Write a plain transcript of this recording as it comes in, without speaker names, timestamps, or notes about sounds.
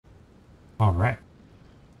Alright.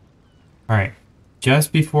 Alright.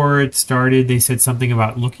 Just before it started, they said something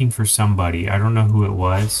about looking for somebody. I don't know who it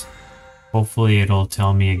was. Hopefully it'll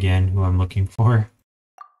tell me again who I'm looking for.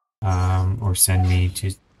 Or send me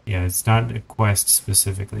to... Yeah, it's not a quest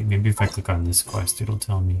specifically. Maybe if I click on this quest, it'll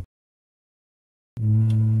tell me.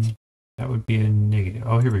 That would be a negative.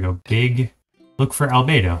 Oh, here we go. Big... Look for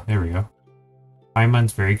Albedo. There we go.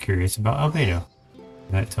 Paimon's very curious about Albedo.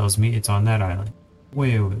 That tells me it's on that island.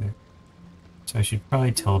 Way over there. So I should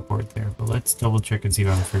probably teleport there. But let's double check and see if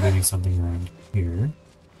I'm forgetting something around here.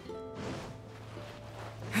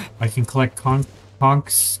 I can collect conch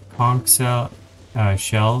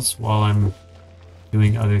shells while I'm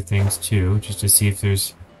doing other things too, just to see if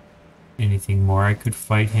there's anything more. I could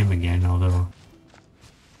fight him again, although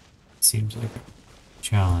it seems like a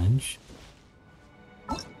challenge.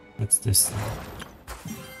 What's this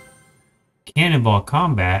thing? Cannonball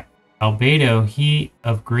Kombat. Albedo, he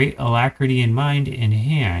of great alacrity in mind and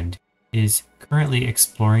hand, is currently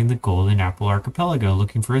exploring the Golden Apple Archipelago,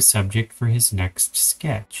 looking for a subject for his next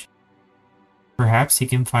sketch. Perhaps he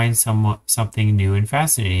can find something new and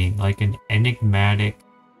fascinating, like an enigmatic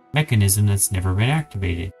mechanism that's never been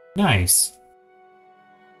activated. Nice.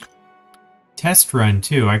 Test run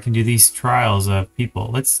too. I can do these trials of people.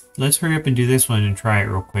 Let's hurry up and do this one and try it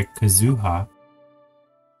real quick. Kazuha.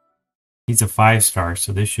 He's a 5-star,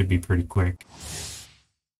 so this should be pretty quick.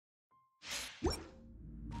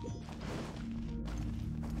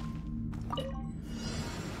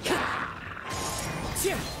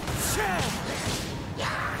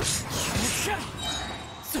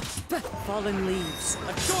 Fallen leaves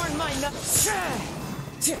adorn my nut.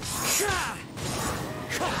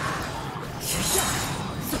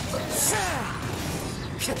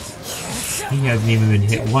 He hasn't even been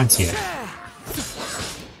hit once yet.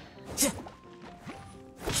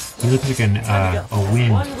 He looks like a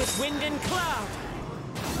wind.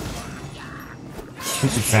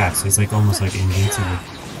 Super fast. He's like almost like invincible.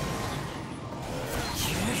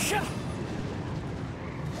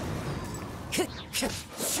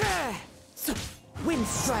 Wind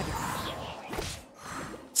strider.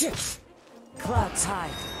 Clouds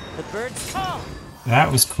high. The birds call.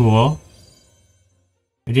 That was cool.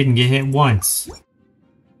 I didn't get hit once.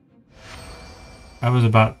 That was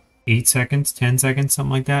about 8 seconds, 10 seconds,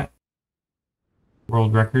 something like that.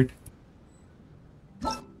 World record.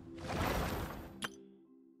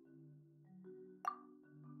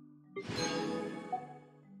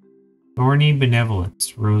 Thorny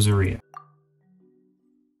Benevolence, Rosaria.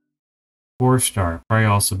 4-star, probably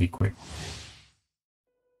also be quick.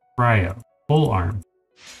 Cryo, full arm.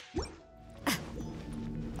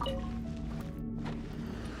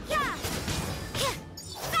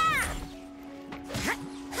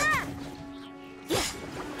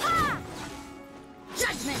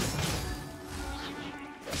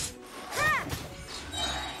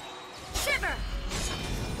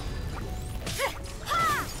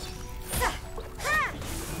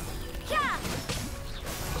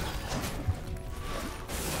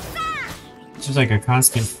 It's just like a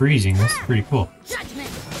constant freezing. This is pretty cool.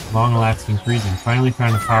 Long-lasting freezing. Finally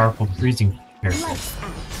found a powerful freezing character.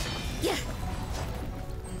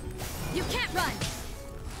 You can't run.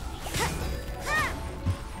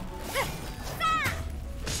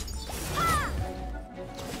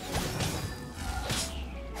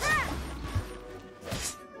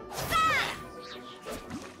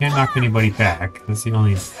 Can't knock anybody back. That's the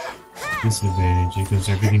only disadvantage, because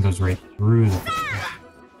everything goes right through the...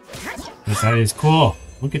 But that is cool.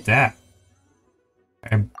 Look at that.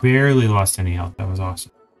 I barely lost any health. That was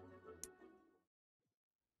awesome.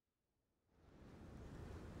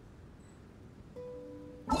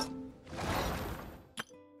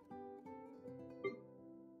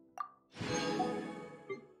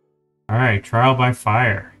 Alright, trial by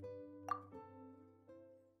fire.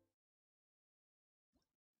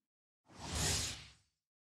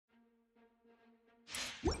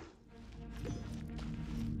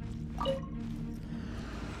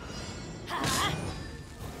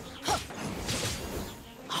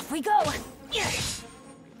 Off we go.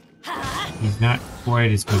 He's not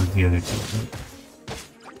quite as good as the other two.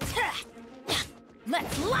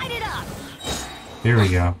 Let's light it up. There we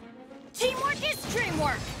go. Teamwork is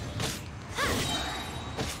dreamwork.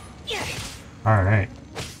 Alright.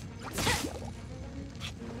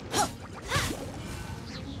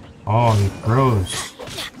 Oh, he throws.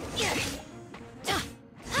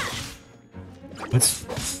 Let's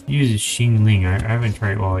use a Xingling. I haven't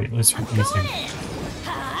tried. Well, let's use him.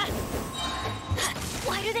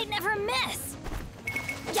 Why do they never miss?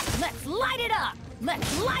 Yeah, let's light it up.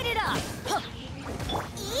 Let's light it up.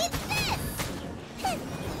 Eat this.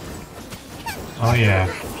 Oh yeah.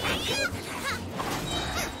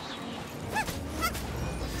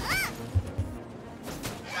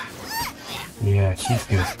 Yeah, she's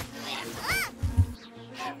good.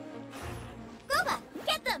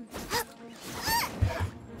 Get them!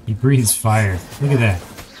 He breathes fire. Look at that.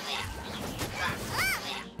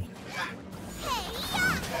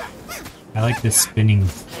 I like this spinning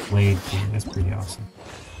blade thing. That's pretty awesome.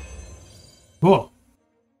 Cool.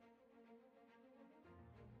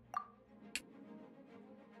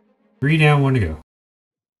 Three down, one to go.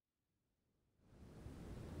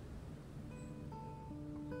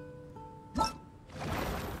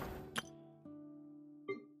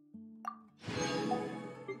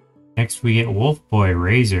 Next we get Wolf Boy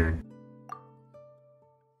Razor.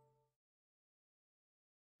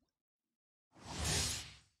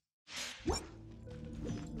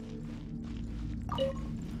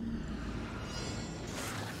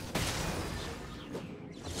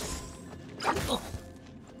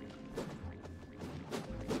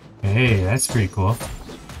 Hey, that's pretty cool.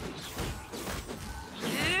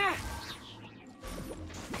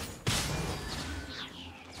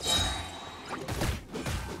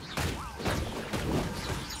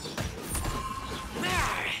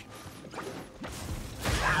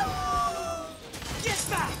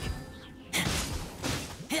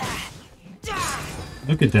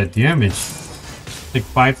 Look at that damage. It's like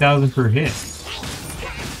 5,000 per hit.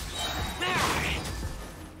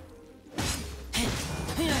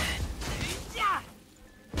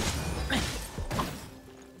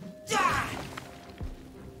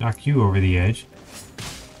 Knock you over the edge.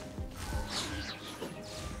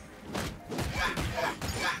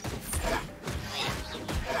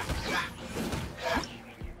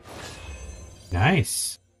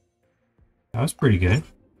 Nice. That was pretty good.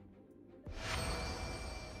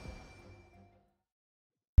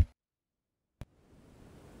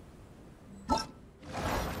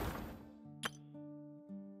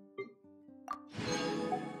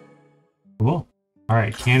 Cool.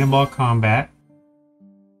 Alright, Cannonball Kombat.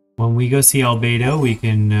 When we go see Albedo, we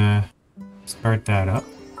can start that up.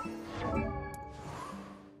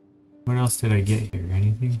 What else did I get here?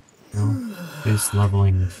 Anything? No? Just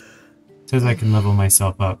leveling. It says I can level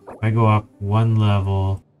myself up. If I go up one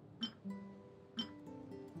level...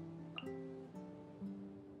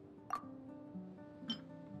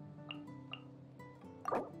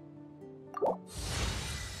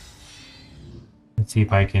 Let's see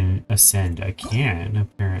if I can ascend. I can,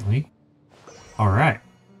 apparently. Alright.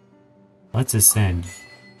 Let's ascend.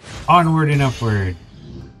 Onward and upward.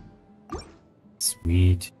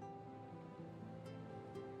 Sweet.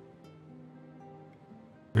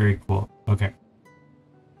 Very cool. Okay.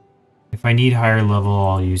 If I need higher level,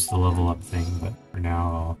 I'll use the level up thing, but for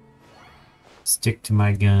now, I'll stick to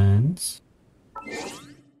my guns.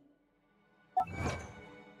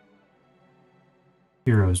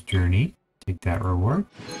 Hero's Journey. Take that reward.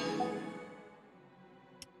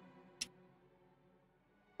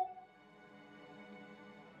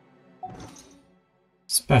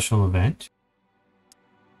 Special event.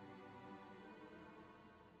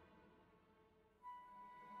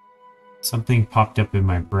 Something popped up in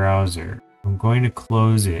my browser. I'm going to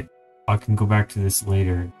close it. I can go back to this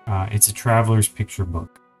later. It's a traveler's picture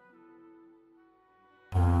book.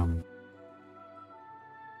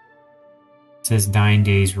 It says 9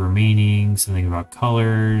 days remaining, something about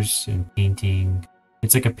colors and painting.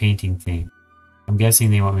 It's like a painting thing. I'm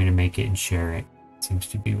guessing they want me to make it and share it. Seems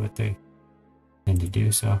to be what they tend to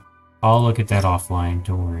do, so I'll look at that offline,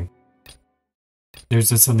 don't worry. There's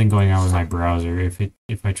just something going on with my browser.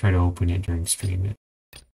 If I try to open it during stream, it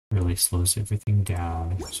really slows everything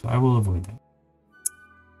down, so I will avoid that.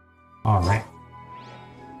 Alright.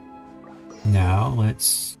 Now,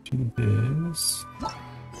 let's do this.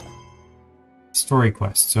 Story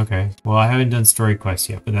quests, okay. Well, I haven't done story quests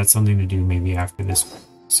yet, but that's something to do maybe after this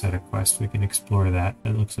set of quests. We can explore that.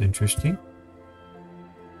 That looks interesting.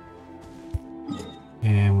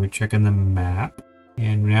 And we're checking the map.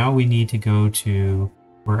 And now we need to go to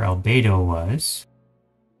where Albedo was,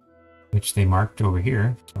 which they marked over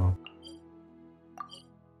here. So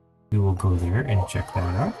we will go there and check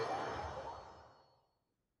that out.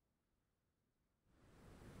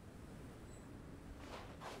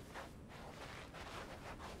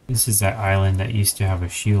 This is that island that used to have a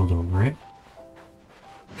shield over it.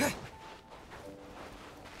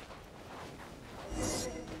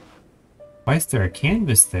 Why is there a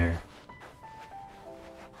canvas there?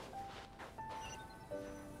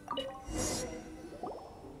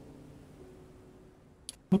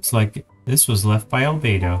 Looks like this was left by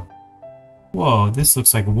Albedo. Whoa, this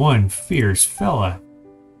looks like one fierce fella.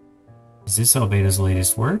 Is this Albedo's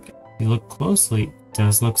latest work? you look closely, it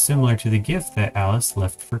does look similar to the gift that Alice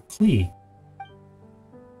left for Klee.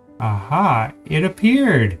 Aha! It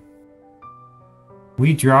appeared!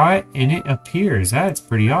 We draw it and it appears. That's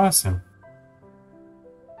pretty awesome.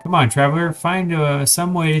 Come on, traveler, find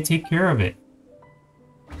some way to take care of it.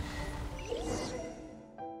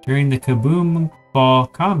 During the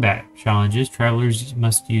Kaboomball Kombat challenges, travelers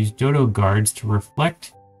must use dodo guards to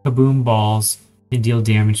reflect kaboom balls and deal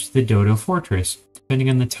damage to the dodo fortress. Depending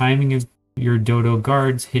on the timing of your dodo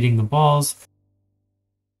guards hitting the balls,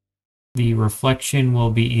 the reflection will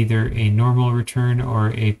be either a normal return or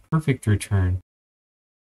a perfect return.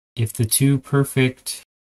 If the two perfect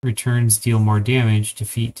returns deal more damage,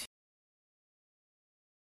 defeat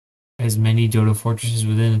as many dodo fortresses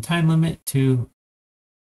within a time limit to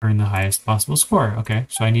earn the highest possible score. Okay,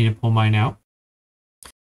 so I need to pull mine out.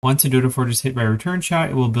 Once a dodo fortress is hit by a return shot,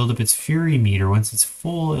 it will build up its fury meter. Once it's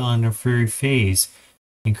full in a fury phase,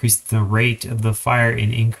 increase the rate of the fire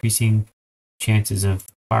and increasing chances of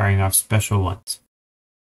firing off special ones.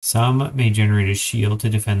 Some may generate a shield to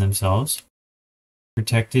defend themselves.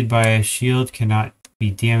 Protected by a shield cannot be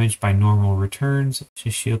damaged by normal returns. A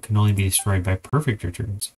shield can only be destroyed by perfect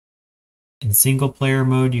returns. In single player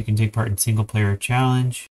mode, you can take part in single player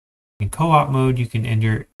challenge. In co-op mode, you can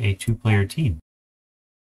enter a 2-player team.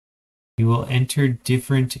 You will enter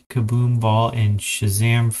different Kaboom Ball and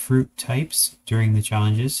Shazam fruit types during the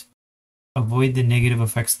challenges. Avoid the negative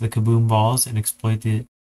effects of the Kaboom Balls and exploit the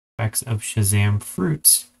effects of Shazam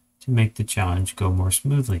fruits to make the challenge go more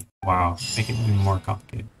smoothly. Wow, make it even more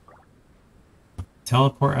complicated.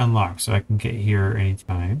 Teleport unlocked, so I can get here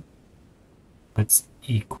anytime. Let's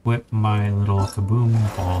equip my little Kaboom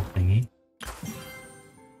Ball thingy.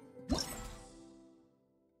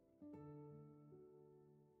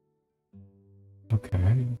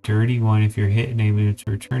 Okay, dirty one. If you're hit and able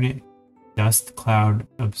to return it, dust cloud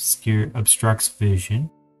obstructs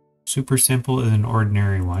vision. Super simple is an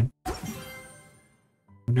ordinary one.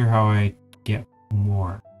 Wonder how I get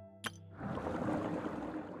more.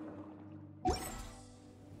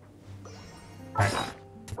 Alright.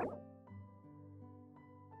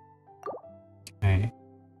 Okay.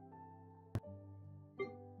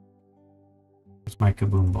 Where's my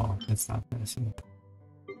Kaboom Ball? That's not this.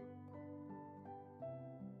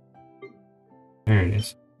 There it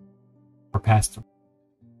is. Or past them.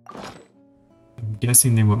 I'm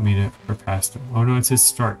guessing they want me to or past them. Oh no, it says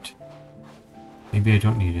start. Maybe I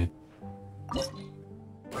don't need it.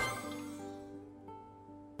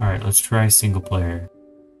 Alright, let's try single player.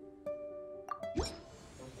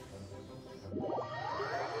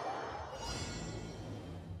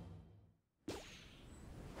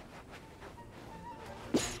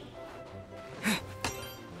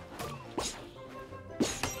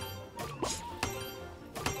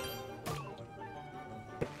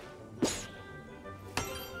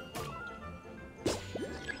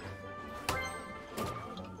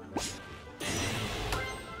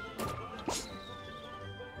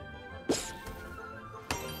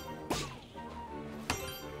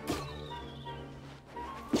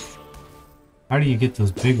 How do you get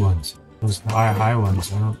those big ones? Those high ones?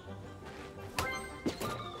 I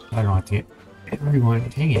don't have to get everyone.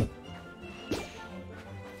 Dang it.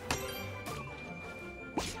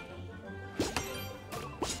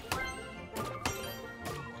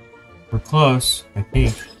 We're close, I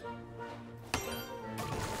think.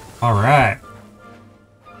 Alright.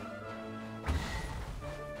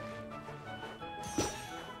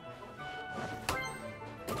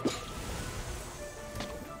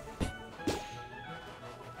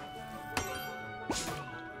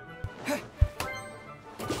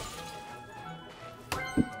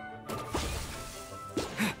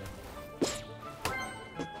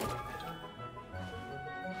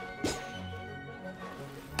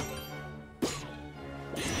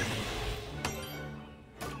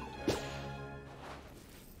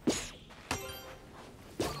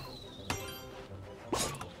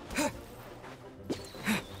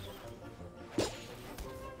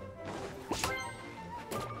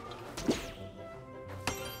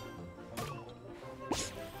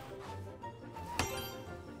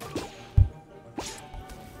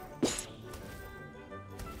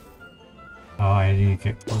 Oh, I need to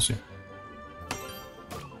get closer.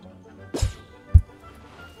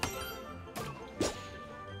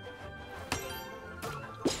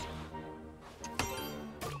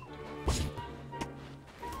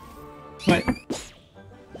 What?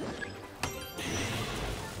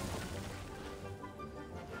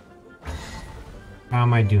 How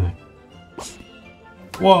am I doing?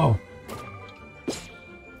 Whoa!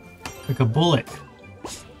 Like a bullet.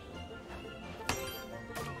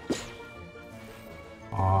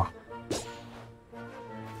 Aw.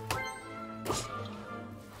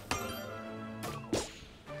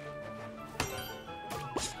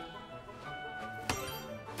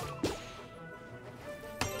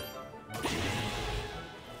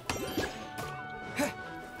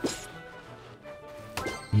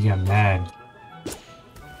 he got mad.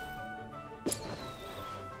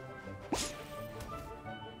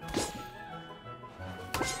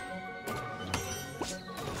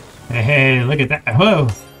 Hey, look at that. Whoa!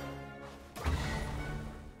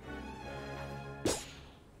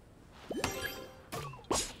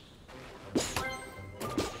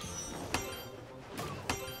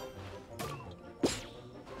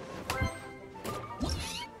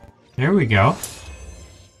 There we go.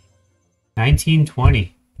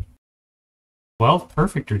 1920. 12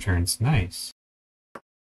 perfect returns. Nice.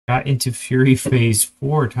 Got into Fury Phase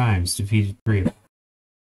 4 times. Defeated 3 of them.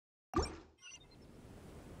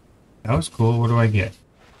 That was cool. What do I get?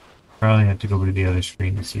 Probably have to go to the other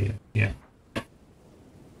screen to see it. Yeah.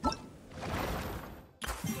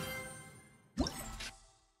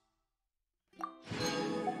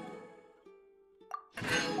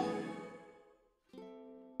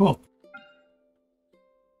 Cool.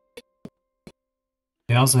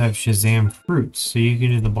 They also have Shazam fruits, so you can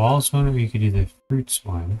do the balls one or you can do the fruits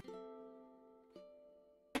one.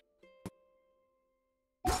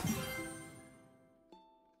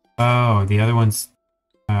 Oh, the other ones,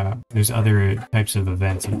 there's other types of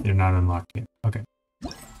events if they're not unlocked yet. Okay.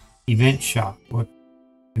 Event shop. What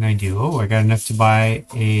can I do? Oh, I got enough to buy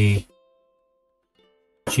a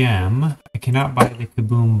gem. I cannot buy the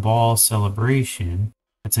Kaboomball celebration.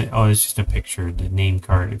 That's it. Oh, it's just a picture, the name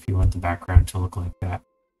card, if you want the background to look like that.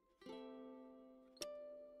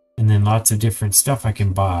 And then lots of different stuff I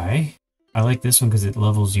can buy. I like this one because it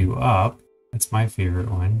levels you up. That's my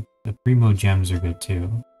favorite one. The Primo gems are good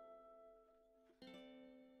too.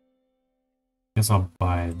 Guess I'll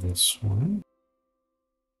buy this one.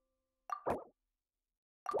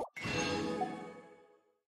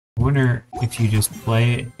 I wonder if you just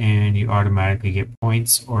play it and you automatically get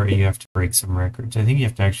points, or you have to break some records. I think you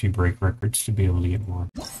have to actually break records to be able to get more.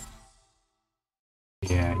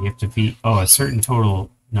 Yeah, you have to beat, a certain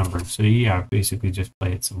total number. So yeah, basically just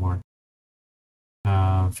play it some more.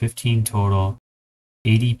 15 total,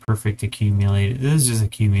 80 perfect accumulated. This is just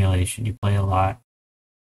accumulation. You play a lot.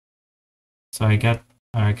 So I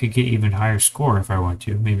could get even higher score if I want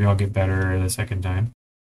to. Maybe I'll get better the second time.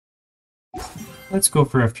 Let's go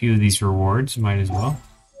for a few of these rewards. Might as well.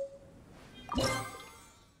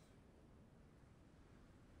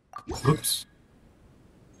 Oops.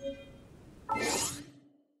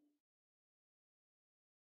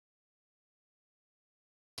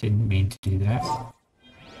 Didn't mean to do that.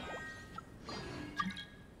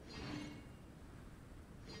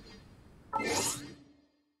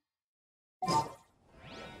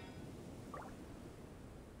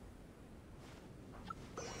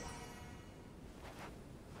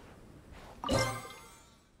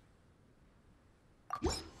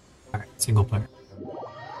 Alright, single player.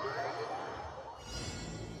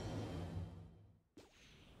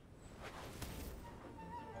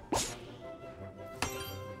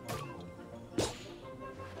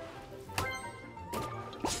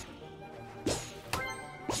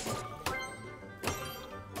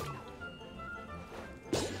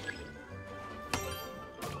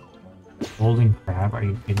 Golden crab, are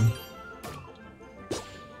you kidding?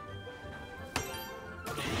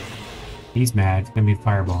 He's mad. It's gonna be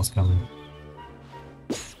fireballs coming.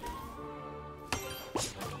 I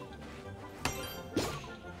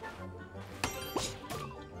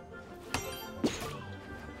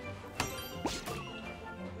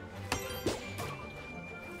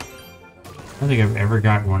don't think I've ever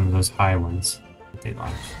gotten one of those high ones that they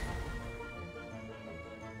launch.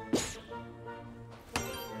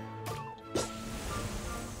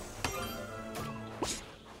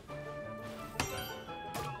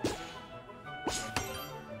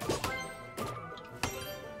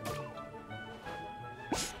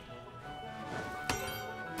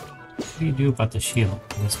 What do you do about the shield?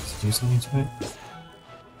 Am I supposed to do something to it?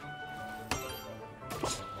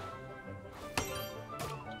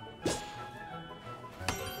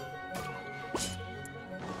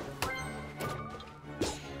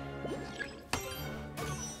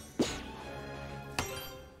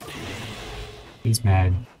 He's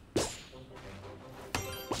mad.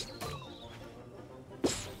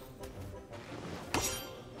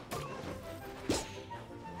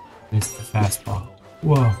 Missed the fastball.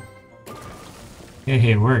 Whoa.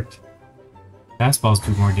 Hey, it worked. Fastballs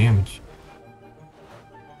do more damage.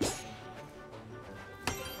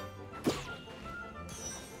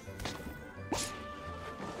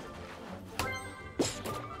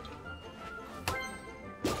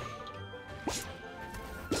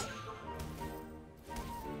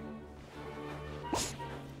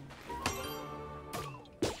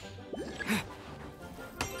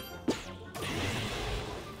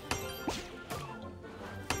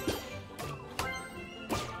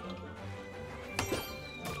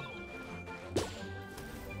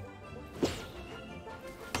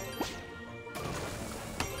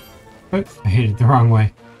 Oh, I hit it the wrong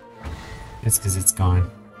way. It's because it's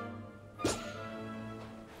gone.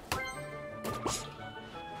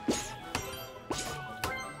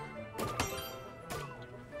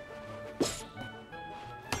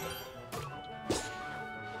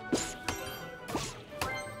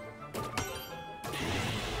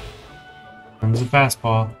 Comes the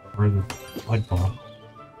fastball, or the blood ball.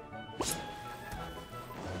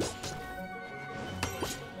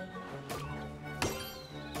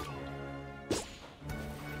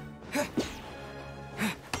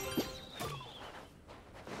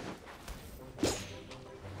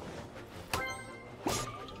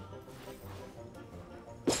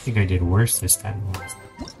 I think I did worse this time.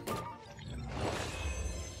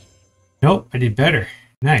 Nope, I did better.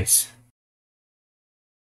 Nice.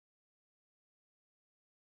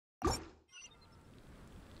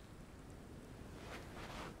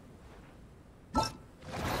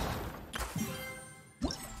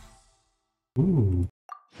 Ooh.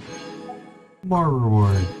 More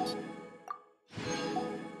rewards.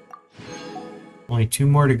 Only 2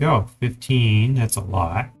 more to go. 15, that's a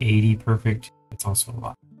lot. 80, perfect. That's also a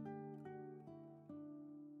lot.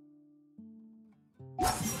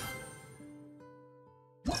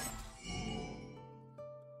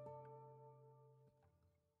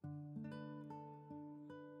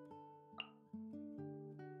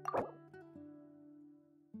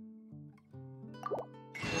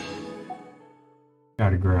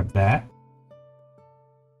 Gotta grab that.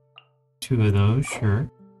 2 of those, sure.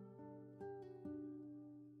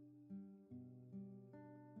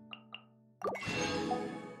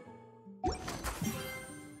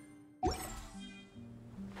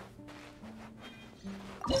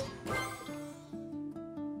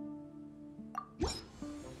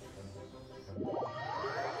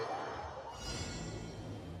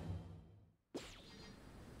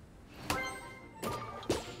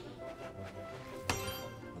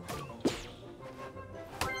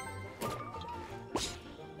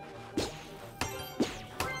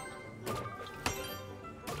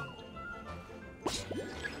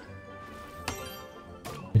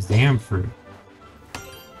 Damn fruit.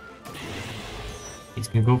 He's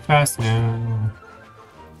gonna go fast now.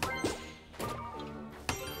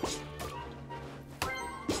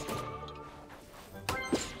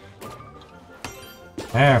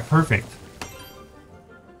 Yeah, perfect.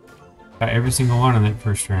 Got every single one on that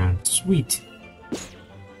first round. Sweet.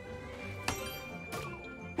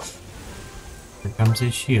 Here comes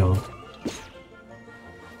his shield.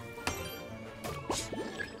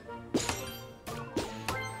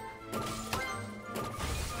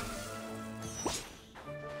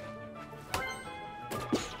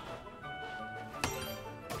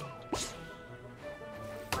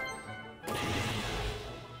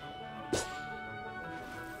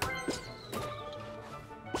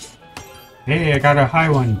 Hey, I got a high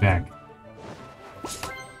one back.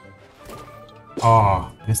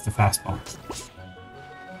 Oh, missed the fastball.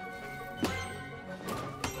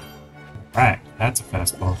 Right, that's a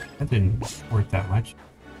fastball. That didn't work that much.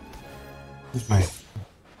 Where's my...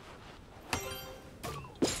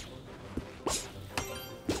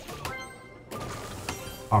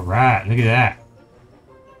 Alright, look at that.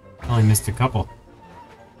 I only missed a couple.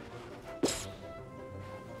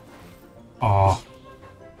 Oh.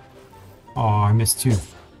 Oh, I missed 2.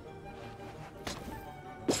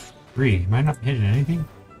 3. Am I not hitting anything?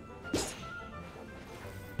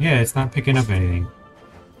 Yeah, it's not picking up anything.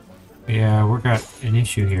 Yeah, we got an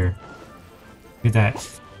issue here. Look at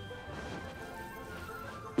that.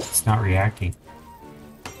 It's not reacting.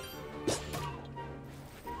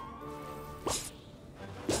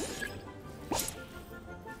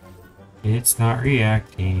 It's not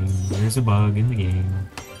reacting. There's a bug in the game.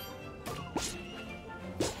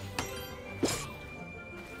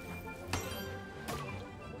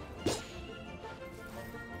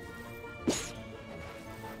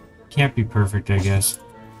 Can't be perfect, I guess.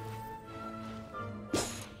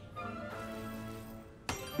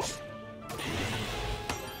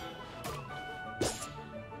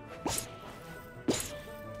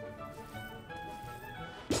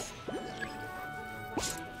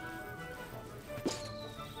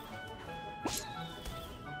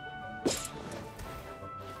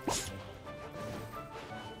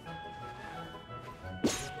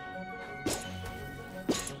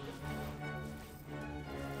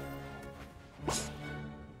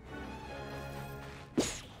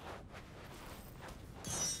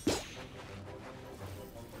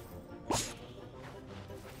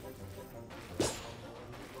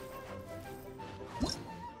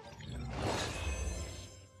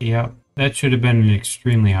 Yep, that should have been an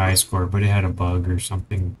extremely high score, but it had a bug or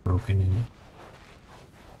something broken in it.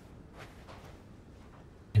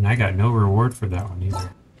 And I got no reward for that one either.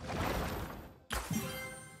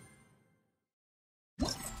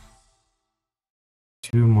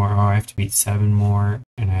 Two more. Oh, I have to beat 7 more,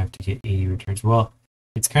 and I have to get 80 returns. Well,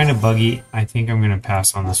 it's kind of buggy. I think I'm going to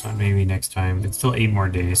pass on this one. Maybe next time. It's still 8 more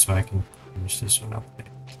days, so I can finish this one up.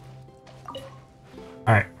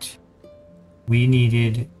 Alright. We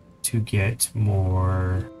needed to get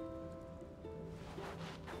more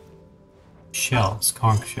shells,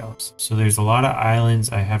 conch shells. So there's a lot of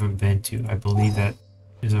islands I haven't been to. I believe that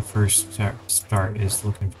is a first start, is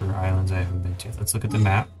looking for islands I haven't been to. Let's look at the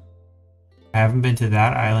map. I haven't been to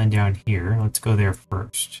that island down here. Let's go there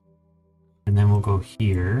first. And then we'll go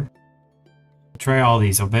here. We'll try all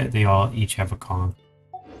these. I'll bet they all each have a conch.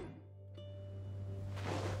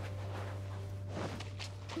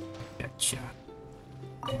 Gotcha.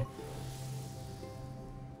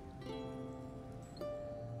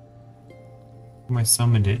 I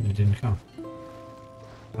summoned it and it didn't come.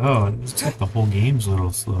 Oh, it looks like the whole game's a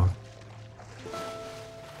little slow.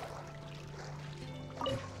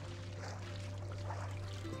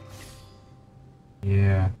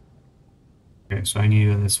 Yeah. Okay, so I need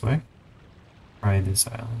to go this way. Try this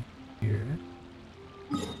island here.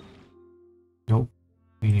 Nope.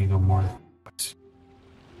 We need to go more.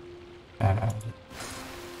 That island.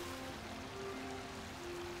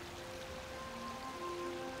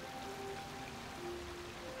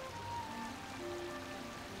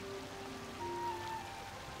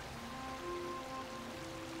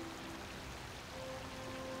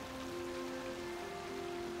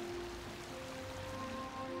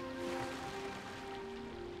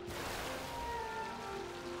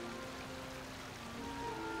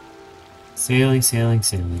 Sailing, sailing,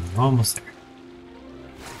 sailing. Almost there.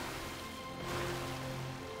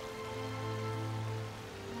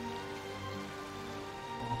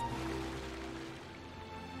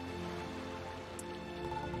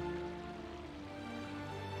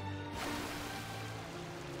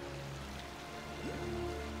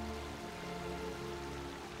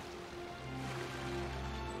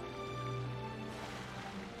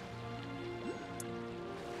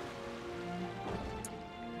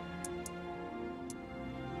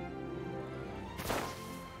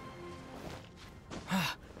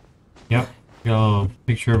 Yep, got a little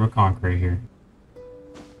picture of a conch right here.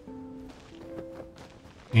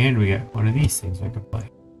 And we got one of these things I could play.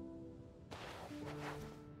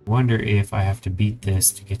 Wonder if I have to beat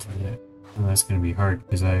this to get to the... Oh, that's going to be hard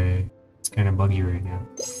because it's kind of buggy right now.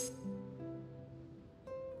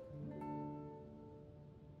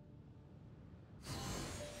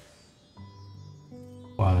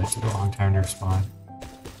 Wow, that took a long time to respond.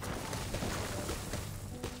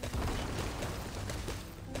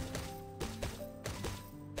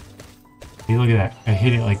 Hey, look at that. I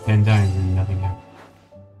hit it like 10 times and nothing happened.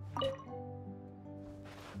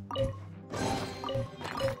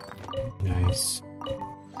 Nice.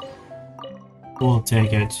 We'll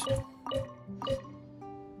take it.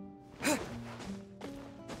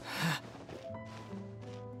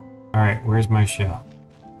 Alright, where's my shell?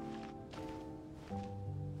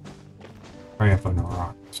 Probably up on the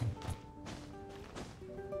rock. So.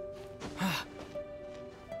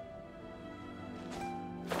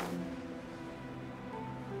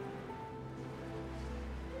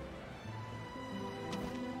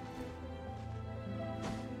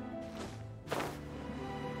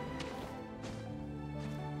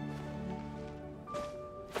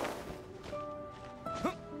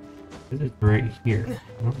 It is right here.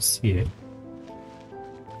 I don't see it.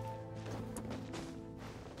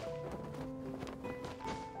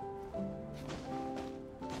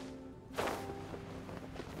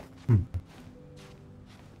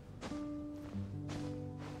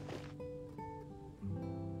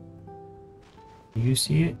 Do you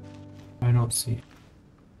see it? I don't see it.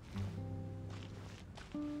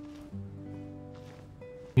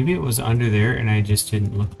 Maybe it was under there and I just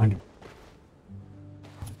didn't look under.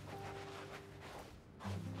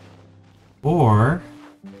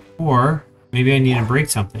 Or maybe I need to break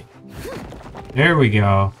something. There we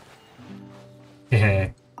go.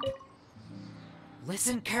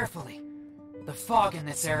 Listen carefully. The fog in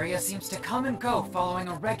this area seems to come and go following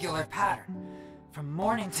a regular pattern. From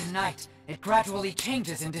morning to night, it gradually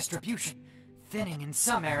changes in distribution, thinning in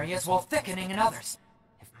some areas while thickening in others.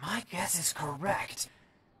 If my guess is correct,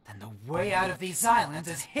 then the way out of these islands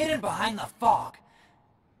is hidden behind the fog.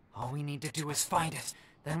 All we need to do is find it,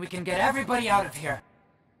 then we can get everybody out of here.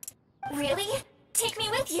 Really? Take me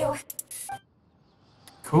with you.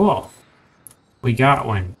 Cool. We got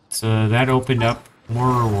one. So that opened up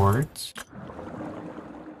more rewards.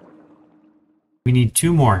 We need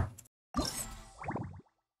 2 more.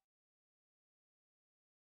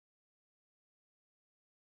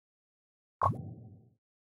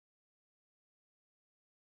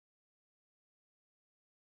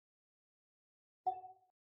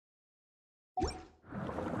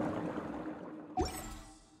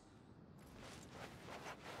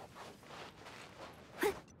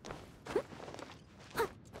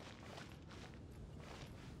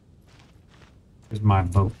 There's my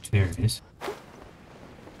boat. There it is.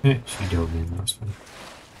 She dove in. That was funny.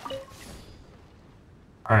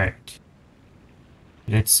 Alright.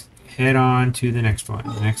 Let's head on to the next one.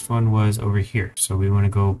 The next one was over here. So we want to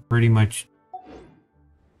go pretty much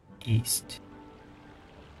east.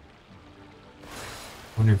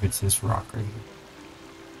 I wonder if it's this rock right here.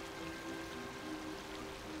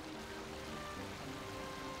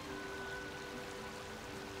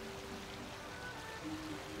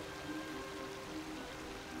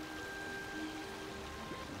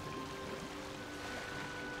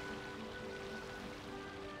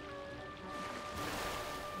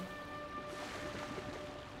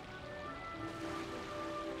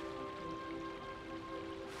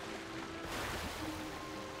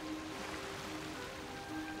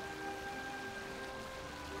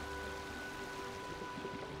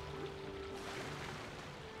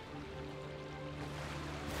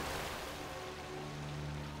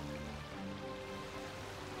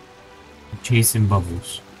 Chasing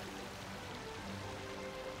bubbles.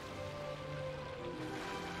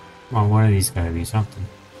 Come on, one of these gotta be something.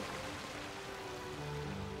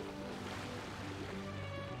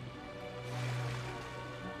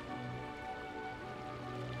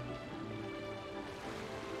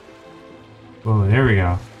 Oh, there we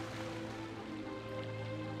go.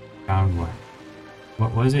 Found one.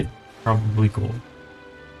 What was it? Probably gold.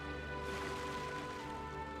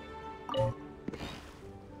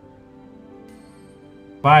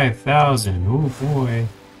 $5,000. Oh boy.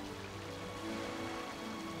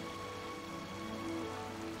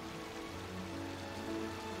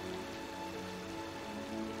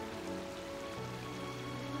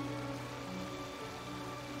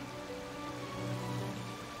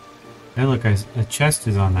 Hey, look, a chest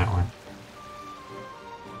is on that one.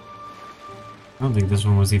 I don't think this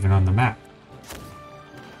one was even on the map.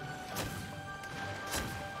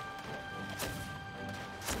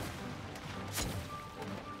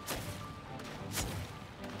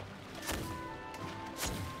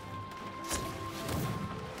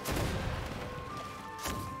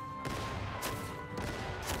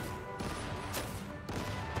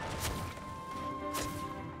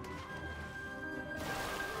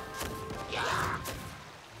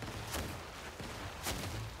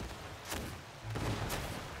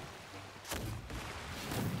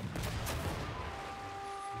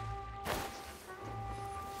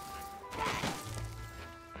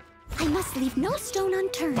 I must leave no stone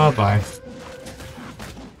unturned. Bye-bye.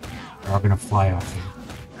 They're all gonna fly off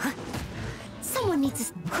here. Someone needs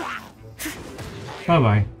to...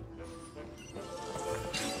 Bye-bye.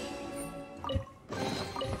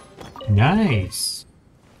 Nice.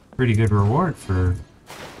 Pretty good reward for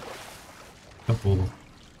a couple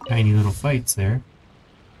tiny little fights there.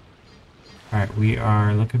 Alright, we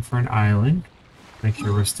are looking for an island. Make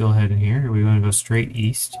sure we're still heading here. We want to go straight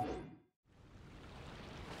east.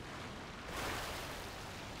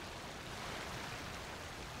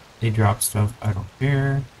 They drop stuff, I don't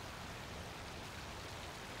care.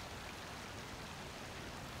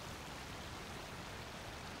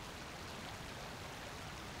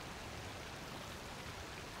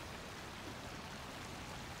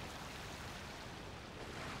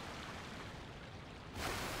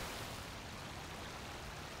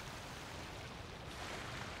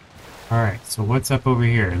 Alright, so what's up over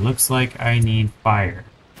here? It looks like I need fire.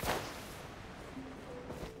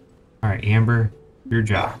 Alright, Amber, your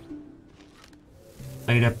job.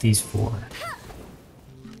 Light up these 4.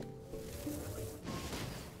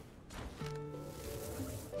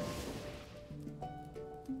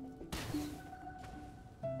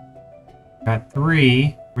 Got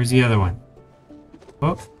 3. Where's the other one?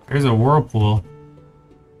 Oh, there's a whirlpool.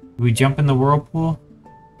 Do we jump in the whirlpool?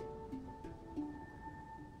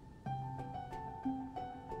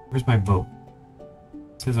 Where's my boat?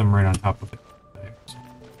 It says I'm right on top of it.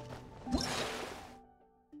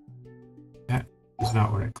 That is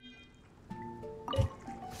not what I...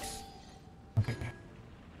 Okay.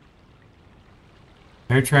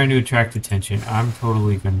 They're trying to attract attention. I'm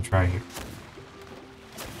totally gonna try here.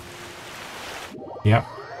 Yep.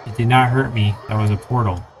 It did not hurt me. That was a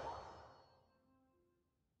portal.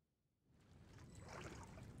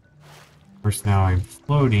 Of course, now I'm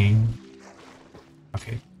floating.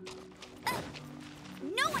 Okay.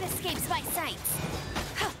 No one escapes my sights.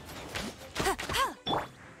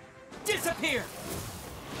 Disappear!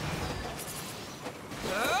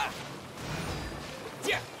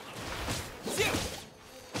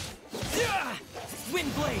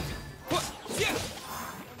 Windblade!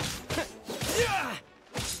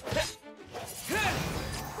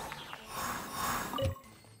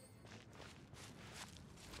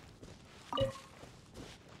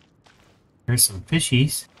 There's some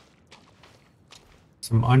fishies.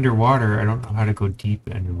 Some underwater. I don't know how to go deep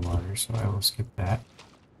underwater, so I will skip that.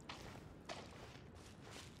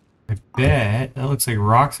 I bet that looks like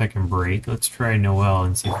rocks I can break. Let's try Noelle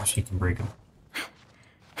and see if she can break them.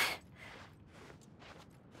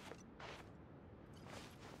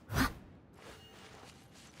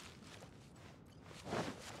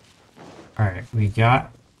 Alright, we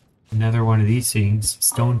got another one of these things,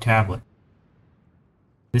 stone tablet.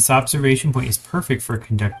 This observation point is perfect for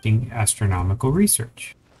conducting astronomical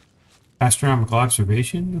research. Astronomical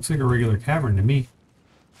observation? Looks like a regular cavern to me.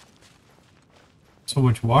 So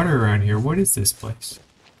much water around here. What is this place?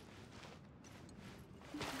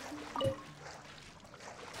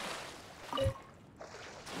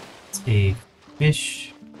 It's a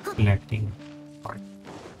fish collecting part.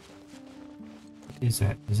 What is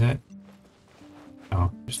that? Is that... Oh,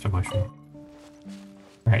 just a mushroom.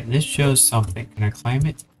 Alright, this shows something. Can I climb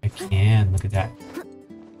it? I can. Look at that.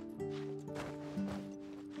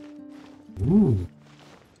 Ooh.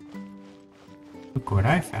 Look what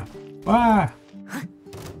I found. Wow!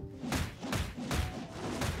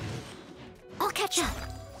 I'll catch up.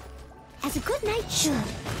 As a good knight should.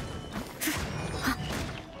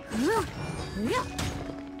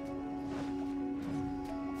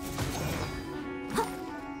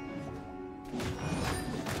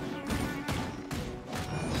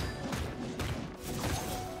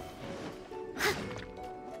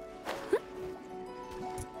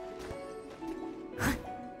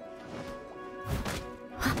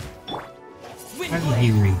 How did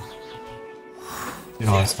he read? Get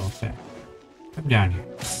all his health back. Come down here.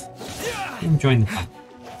 Come join the fun.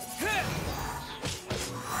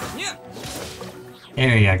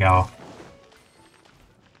 There you go.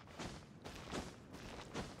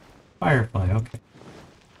 Firefly, okay.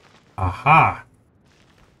 Aha!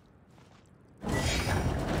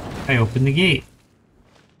 I opened the gate.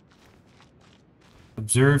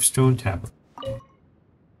 Observe stone tablet.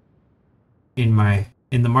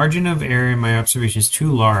 In the margin of error, my observation is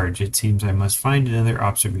too large. It seems I must find another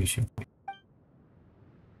observation point.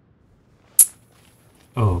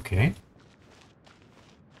 Okay.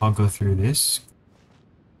 I'll go through this.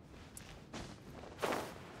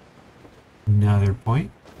 Another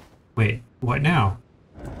point. Wait, what now?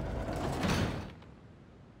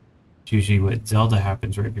 It's usually what Zelda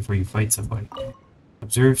happens right before you fight somebody.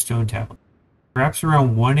 Observe stone tablet. Perhaps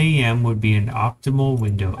around 1 a.m. would be an optimal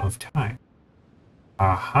window of time.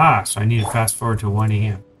 Aha, so I need to fast forward to 1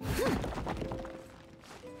 a.m.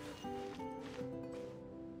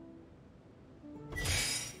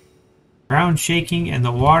 Ground shaking and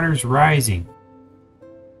the water's rising.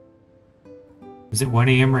 Is it 1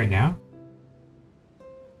 a.m. right now?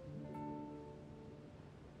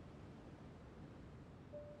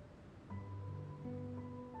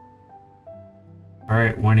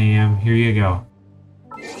 Alright, 1 a.m. Here you go.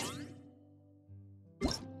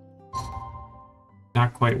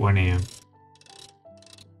 Not quite 1 a.m.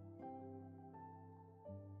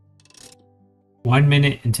 1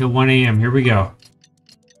 minute until 1 a.m. Here we go.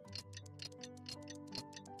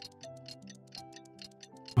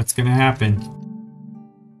 What's gonna happen?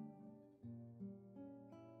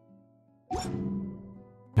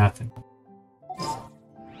 Nothing.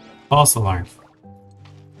 False alarm.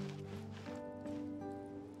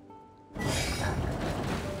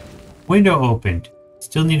 Window opened.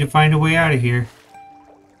 Still need to find a way out of here.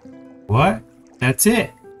 What? That's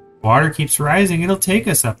it. Water keeps rising. It'll take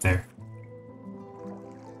us up there.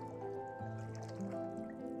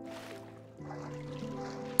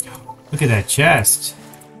 Look at that chest.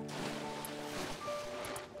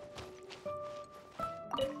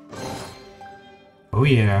 Oh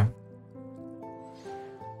yeah.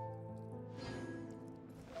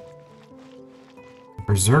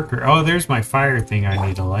 Berserker. Oh, there's my fire thing I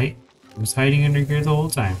need to light. It was hiding under here the whole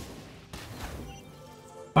time.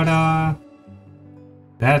 Ta-da!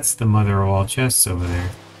 That's the mother of all chests over there.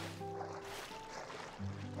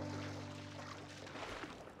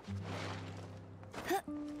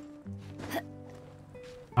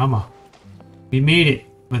 Mama. We made it,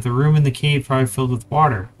 but the room in the cave probably filled with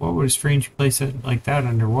water. What would a strange place like that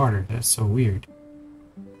underwater? That's so weird.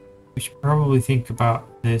 We should probably think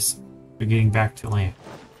about this for getting back to land.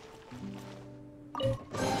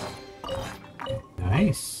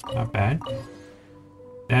 Nice. Not bad.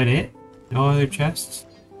 That it? No other chests?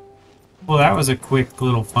 Well, that was a quick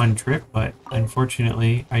little fun trip, but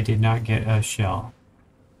unfortunately I did not get a shell.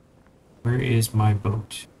 Where is my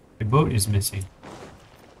boat? My boat is missing.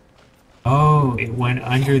 Oh, it went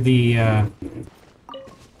under the,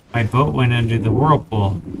 my boat went under the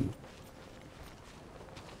whirlpool.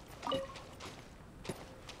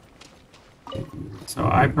 So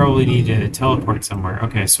I probably need to teleport somewhere.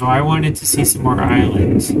 Okay, so I wanted to see some more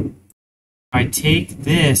islands. If I take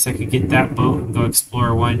this, I could get that boat and go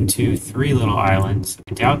explore 1, 2, 3 little islands.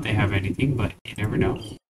 I doubt they have anything, but you never know.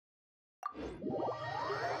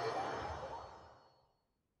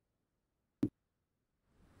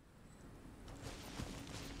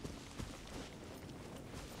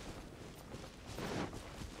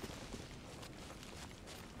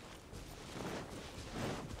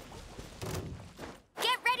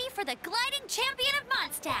 Get ready for the gliding champion of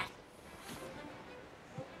Mondstadt.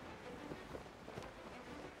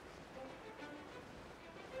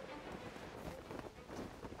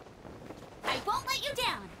 I won't let you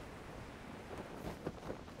down.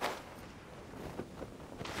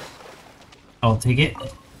 I'll take it.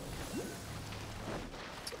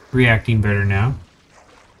 Reacting better now.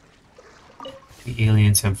 The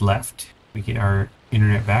aliens have left. We get our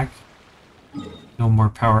internet back. No more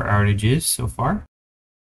power outages so far.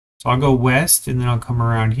 So I'll go west, and then I'll come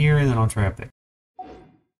around here, and then I'll try up there.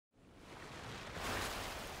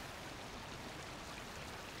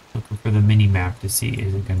 Looking for the mini-map to see,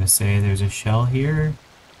 is it going to say there's a shell here?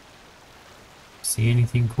 See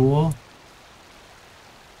anything cool?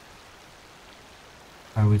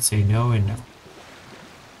 I would say no and no.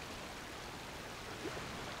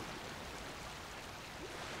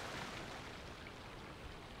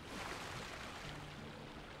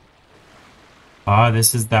 Ah,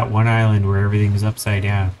 this is that one island where everything's upside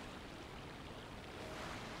down.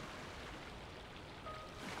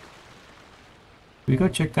 Can we go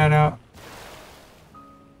check that out?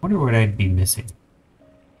 Wonder what I'd be missing.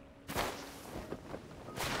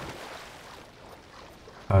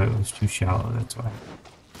 Oh, it was too shallow, that's why.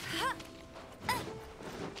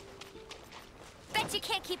 Bet you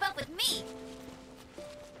can't keep up with me.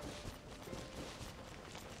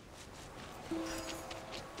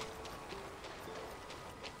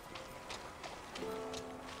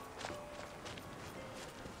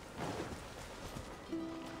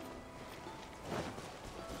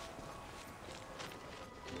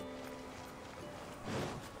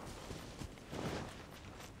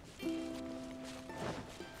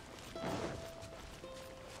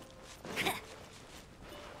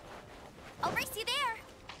 I'll race you there.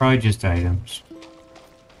 Probably just items.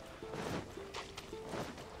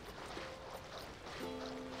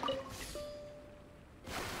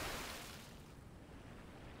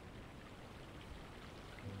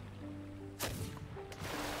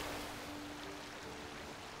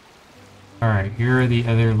 Alright, here are the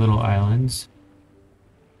other little islands.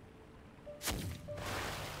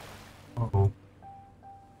 Uh-oh.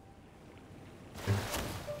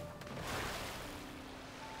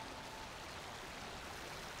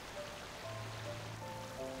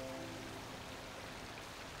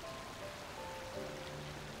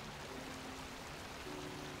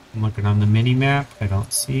 I'm looking on the mini-map. I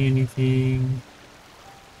don't see anything.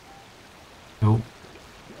 Nope.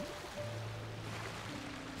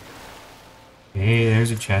 Hey,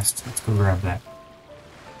 there's a chest. Let's go grab that.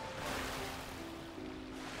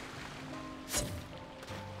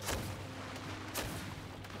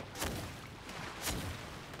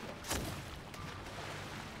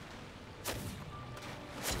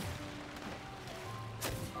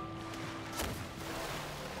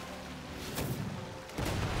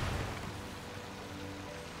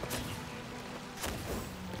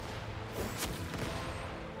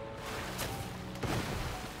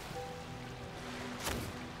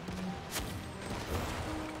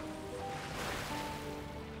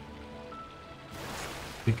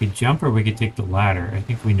 We could jump or we could take the ladder. I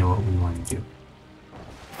think we know what we want to do.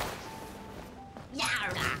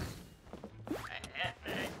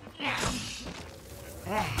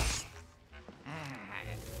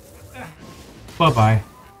 Bye-bye.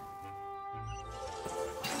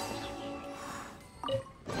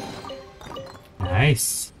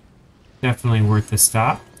 Nice. Definitely worth the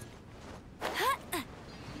stop.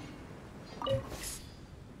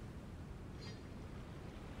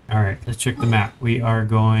 Alright, let's check the map. We are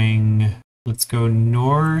going... Let's go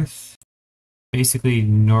north. Basically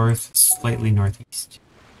north, slightly northeast.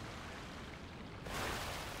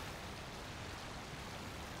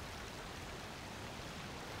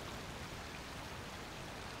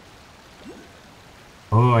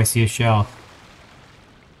 Oh, I see a shell.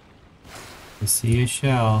 I see a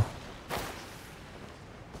shell.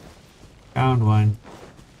 Found one.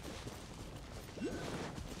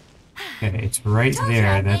 Okay, it's right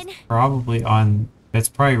there. That's probably on... That's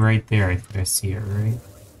probably right there. I think I see it, right?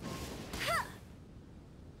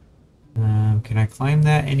 Can I climb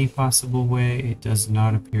that any possible way? It does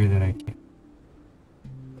not appear that I can.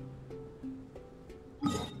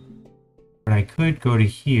 I could go to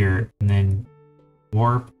here and then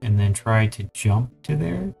warp and then try to jump to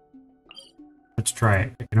there. Let's try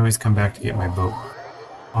it. I can always come back to get my boat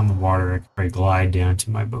on the water. I could probably glide down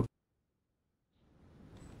to my boat.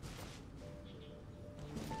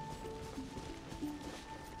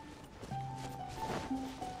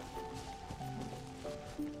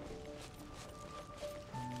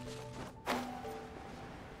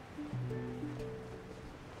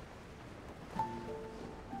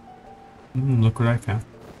 Look what I found.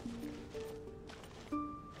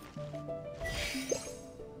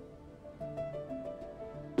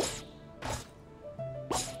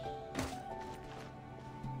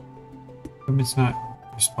 It's not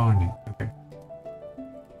responding. Okay.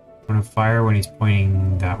 I'm gonna fire when he's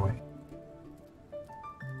pointing that way.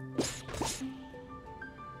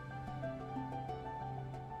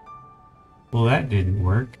 Well, that didn't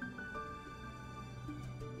work.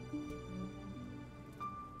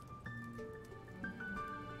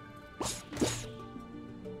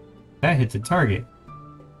 That hit the target.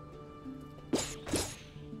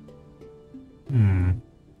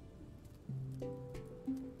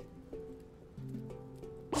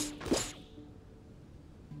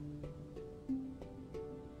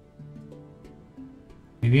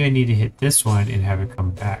 Maybe I need to hit this one and have it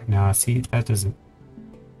come back. Now, see, that doesn't...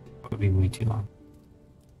 That would be way too long.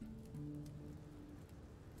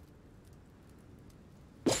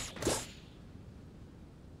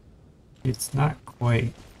 It's not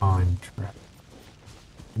quite on track.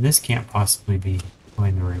 And this can't possibly be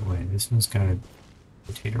going the right way. This one's got to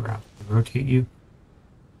rotate around. Rotate you.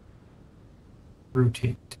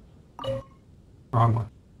 Rotate. Wrong one.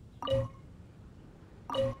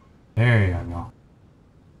 There you go.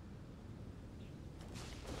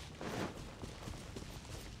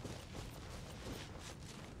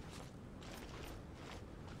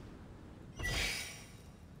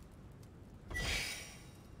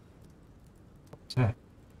 What's that?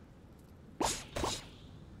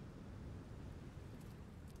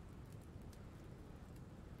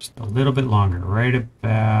 Just a little bit longer, right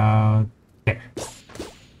about there.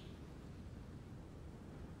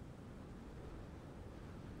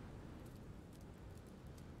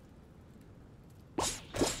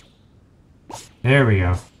 There we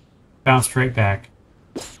go. Bounced right back.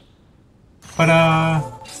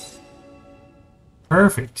 Ta-da!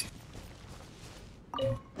 Perfect.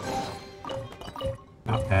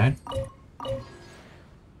 Not bad.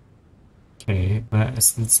 Okay, but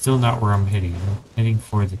it's still not where I'm heading. I'm heading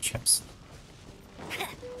for the chest.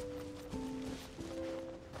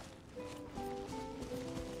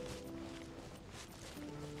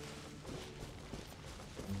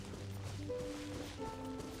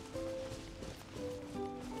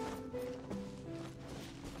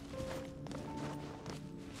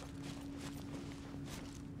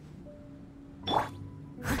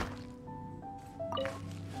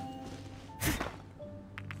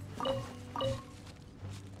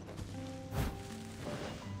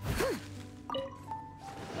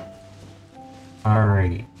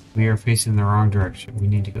 Alrighty, we are facing the wrong direction. We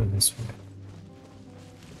need to go this way.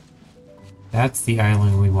 That's the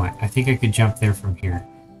island we want. I think I could jump there from here.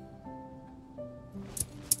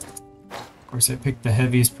 Of course, I picked the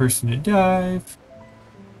heaviest person to dive.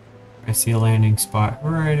 I see a landing spot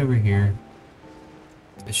right over here.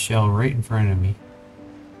 The shell right in front of me.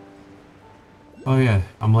 Oh yeah,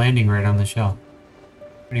 I'm landing right on the shell.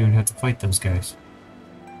 I don't even have to fight those guys.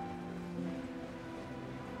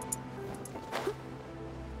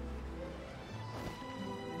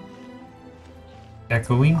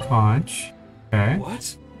 Echoing conch. Okay.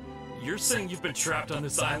 What? You're saying you've been trapped on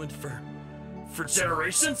this island for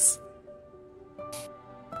generations?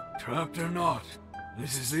 Trapped or not,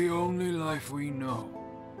 this is the only life we know.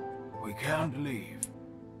 We can't leave.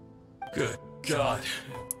 Good God.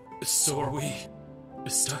 So are we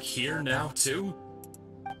stuck here now, too?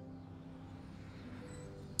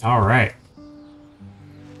 Alright.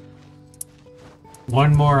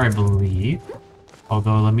 One more, I believe.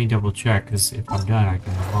 Although, let me double check, because if I'm done, I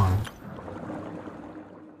can move on.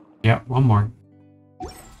 Yep, one more.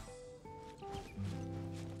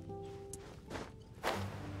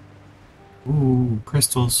 Ooh,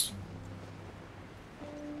 crystals.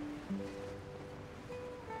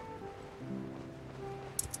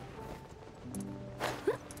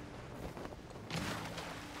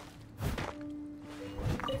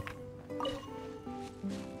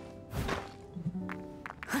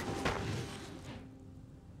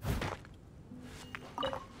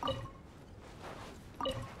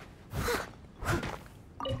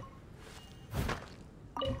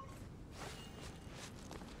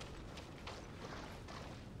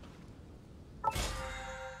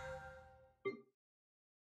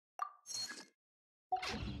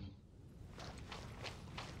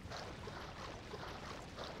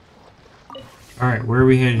 Alright, where are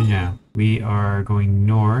we headed now? We are going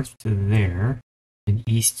north to there and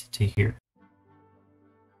east to here.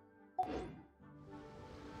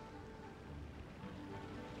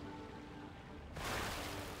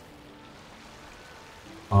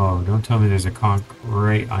 Oh, don't tell me there's a conch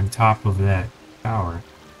right on top of that tower.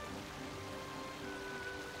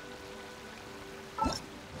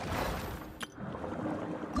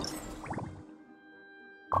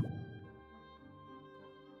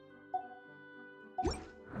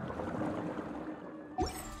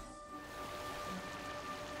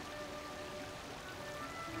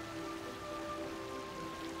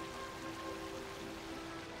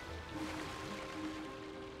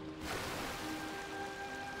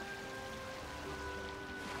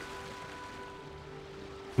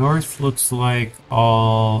 North looks like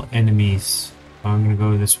all enemies. I'm gonna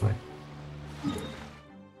go this way.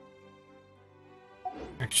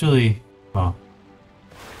 Actually, well,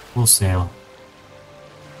 we'll sail.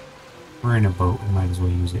 We're in a boat, we might as well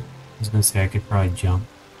use it. I was gonna say I could probably jump.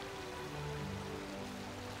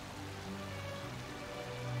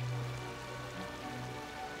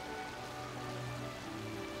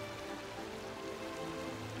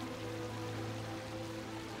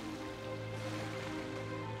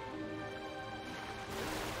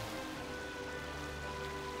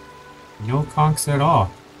 No conchs at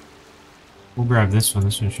all. We'll grab this one.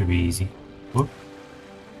 This one should be easy. Whoop.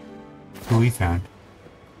 Who we found.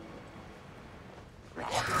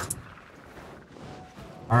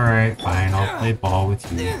 Alright, fine. I'll play ball with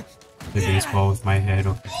you. Play baseball with my head.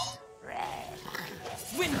 Okay.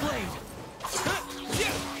 Windblade.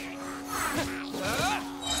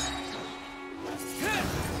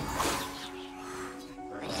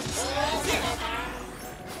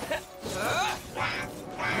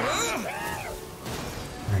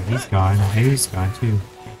 Alright, he's gone. He's gone too.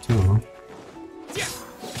 Two of them.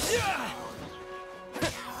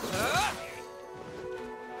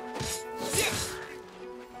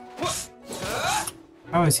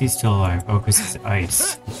 How is he still alive? Oh, because it's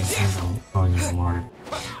ice. He can handle going in the water.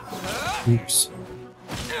 Oops.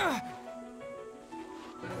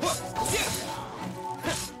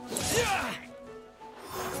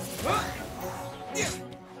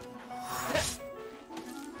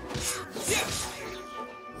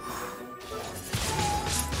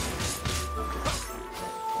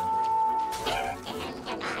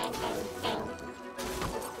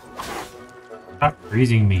 Stop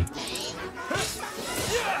freezing me.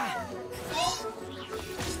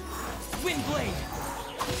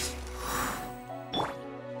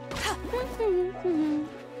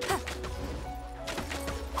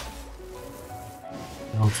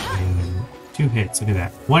 Two hits, look at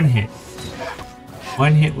that. One hit.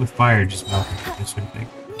 One hit with fire just melted this sort of thing.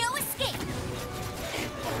 No escape.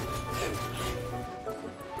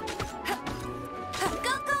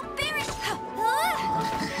 Go, go, Baron.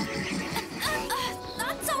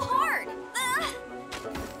 Not so hard.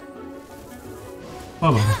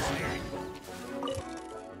 Bubba.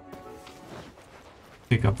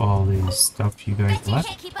 Pick up all these stuff you guys Bet you left.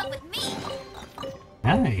 can't keep up with me.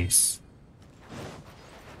 Nice.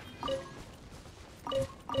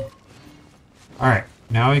 Alright,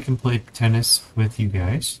 now I can play tennis with you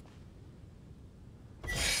guys.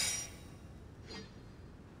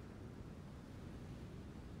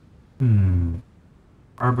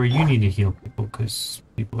 Arbor, you need to heal people because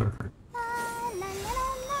people are hurt.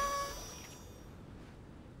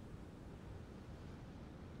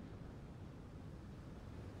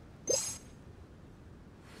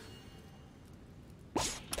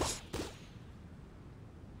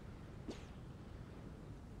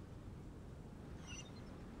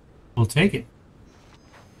 We'll take it.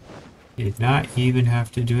 Did not even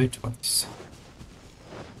have to do it twice.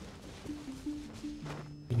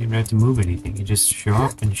 You didn't even have to move anything. You just show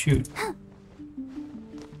up and shoot.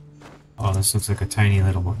 Oh, this looks like a tiny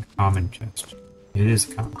little one. Common chest. It is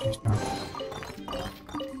a common chest.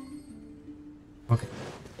 Okay.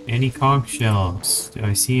 Any conch shells? Do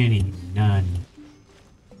I see any? None.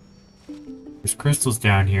 There's crystals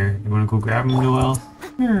down here. You want to go grab them, Noelle?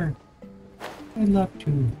 Sure. I'd love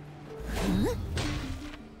to.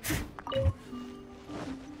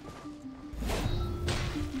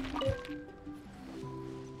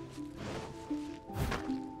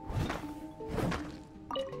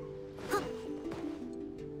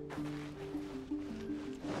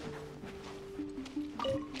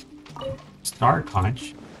 Star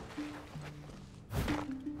conch.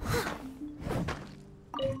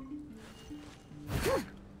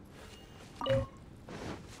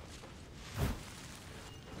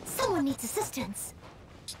 Someone needs assistance.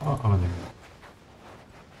 Oh, there.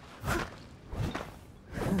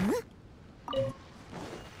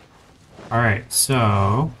 Alright,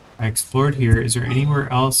 so I explored here. Is there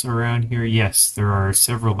anywhere else around here? Yes, there are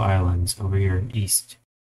several islands over here east.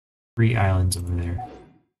 3 islands over there.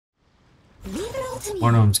 Leave it all to me.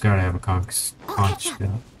 One of them's gotta have a conch catch up.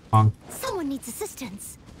 shell. Conch. Someone needs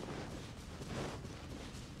assistance.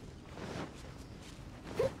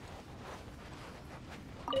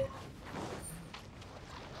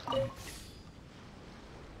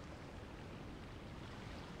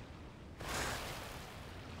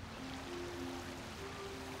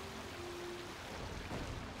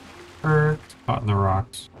 Caught in the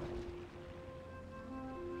rocks.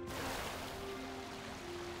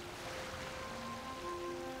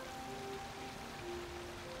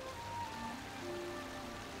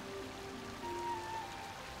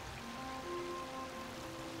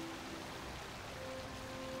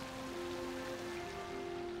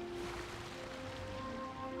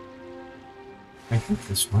 I think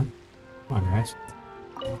this one. Come on, guys.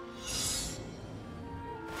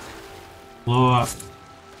 Blow up.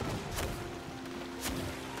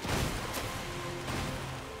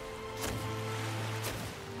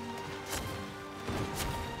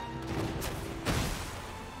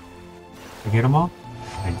 Did I get them all?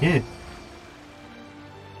 I did.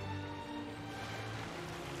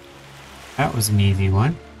 That was an easy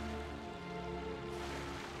one.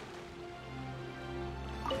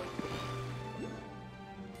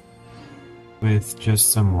 With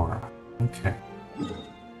just some more. Okay.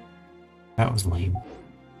 That was lame.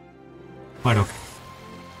 But okay.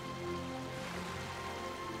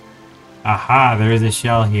 Aha, there is a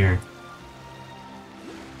shell here.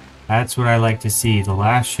 That's what I like to see. The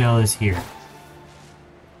last shell is here.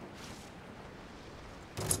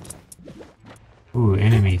 Ooh,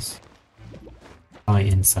 enemies. Probably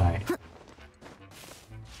inside.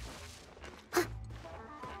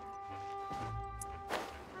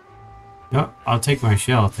 No, I'll take my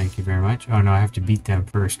shell, thank you very much. Oh no, I have to beat them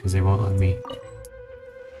first because they won't let me.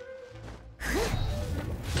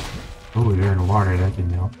 Oh, they're in the water, that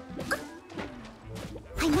didn't help.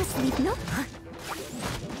 I must leave no.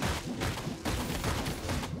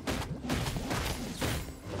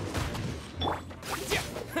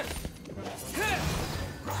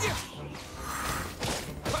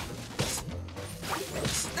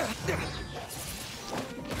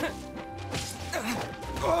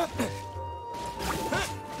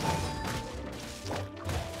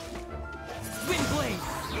 Wind blade!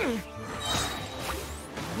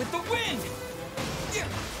 With the wind!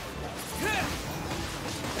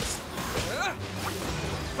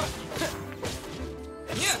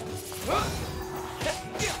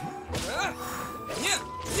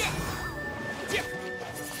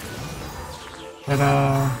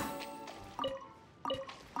 Ta-da!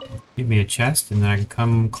 Give me a chest and then I can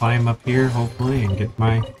come climb up here, hopefully, and get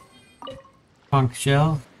my conch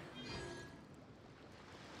shell.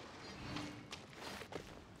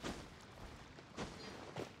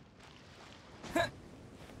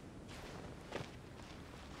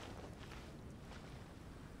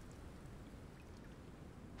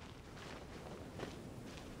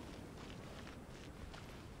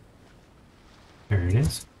 There it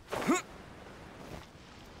is.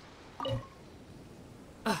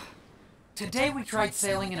 Today we tried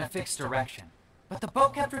sailing in a fixed direction, but the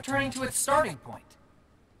boat kept returning to its starting point.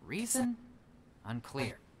 Reason?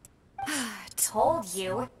 Unclear. Told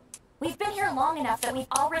you. We've been here long enough that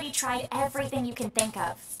we've already tried everything you can think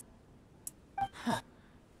of.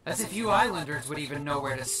 As if you islanders would even know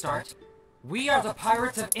where to start. We are the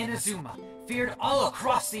pirates of Inazuma, feared all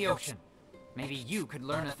across the ocean. Maybe you could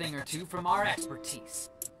learn a thing or two from our expertise.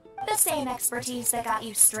 The same expertise that got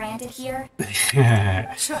you stranded here.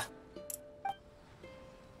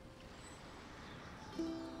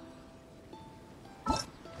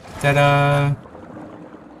 Ta-da!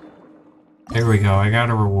 There we go, I got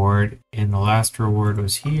a reward, and the last reward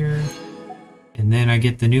was here. And then I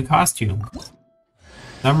get the new costume.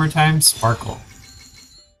 Summertime Sparkle.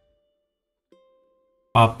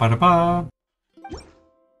 Ba-ba-da-ba!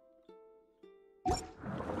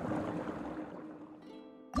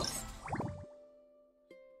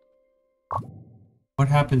 What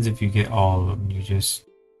happens if you get all of them? You just...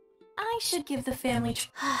 I should give the family...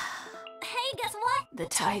 Hey, guess what? The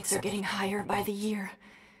tides are getting higher by the year.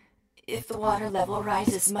 If the water level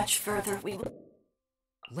rises much further, we will...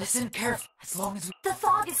 Listen carefully, as long as we... The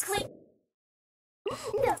fog is clear.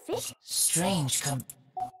 The fish. Strange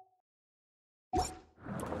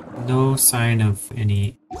No sign of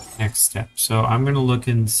any next step. So I'm going to look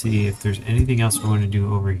and see if there's anything else we want to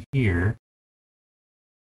do over here.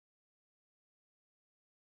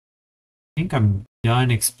 I think I'm done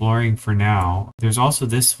exploring for now. There's also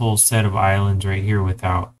this whole set of islands right here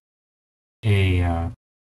without I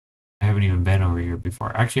haven't even been over here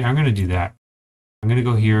before. Actually, I'm gonna do that. I'm gonna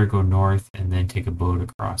go here, go north, and then take a boat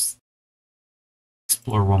across.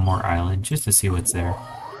 Explore one more island just to see what's there.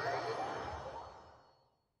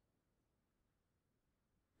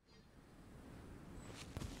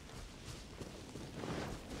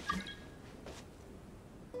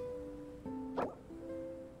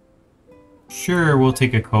 Sure, we'll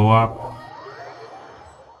take a co-op.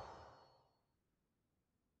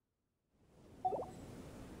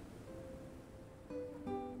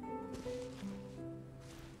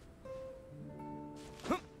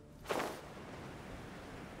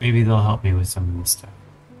 Maybe they'll help me with some of this stuff.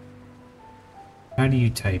 How do you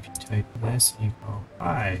type? You type this and you go,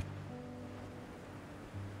 hi.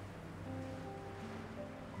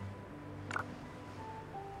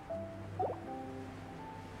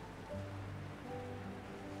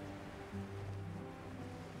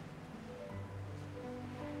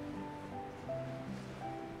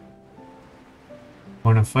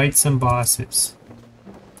 Want to fight some bosses.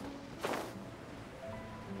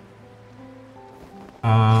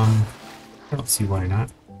 I don't see why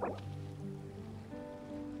not.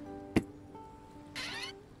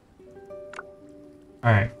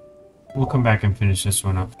 Alright. We'll come back and finish this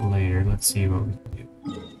one up later. Let's see what we can do.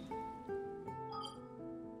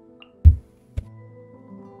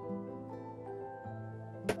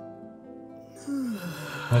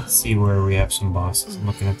 Let's see where we have some bosses. I'm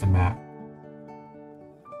looking at the map.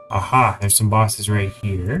 Aha! There's some bosses right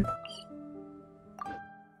here.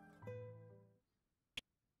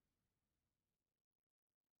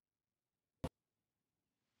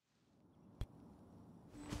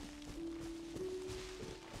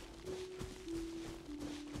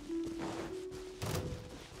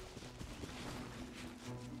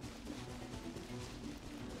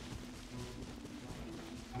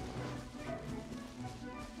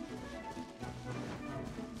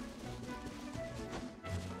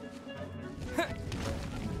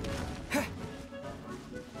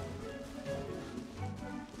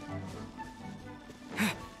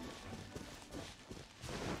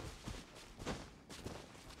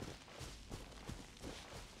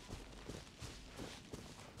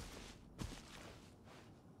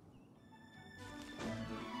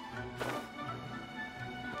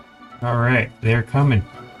 Alright, they're coming.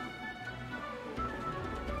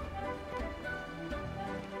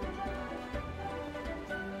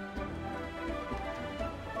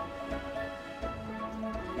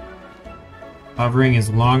 Hovering as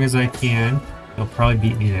long as I can. They'll probably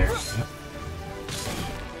beat me there. Yep.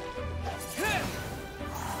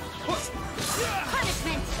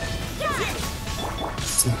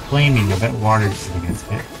 It's flaming. I bet water's good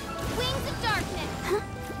against it.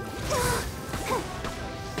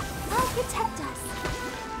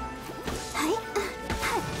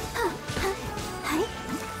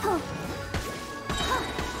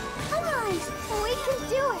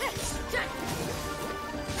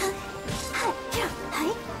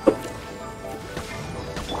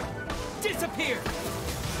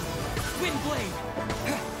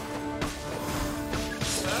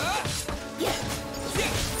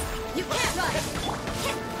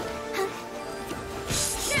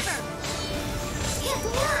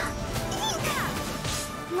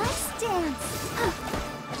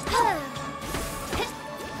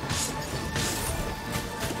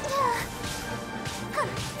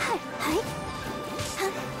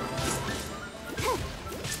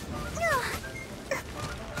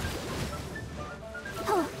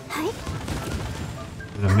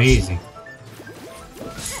 Amazing.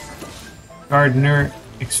 Gardener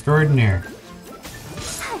extraordinaire.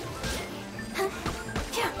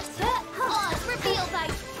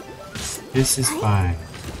 This is fine.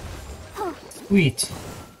 Sweet.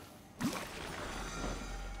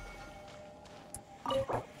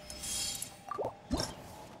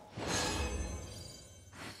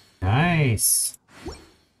 Nice.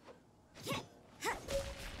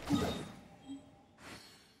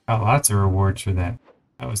 Got lots of rewards for that.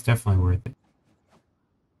 That was definitely worth it.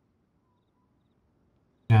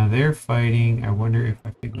 Now they're fighting. I wonder if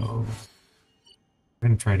I could go over. I'm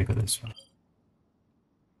going to try to go this way.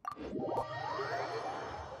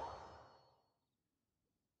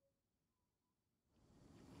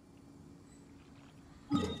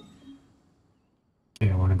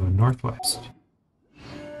 Okay, I want to go northwest.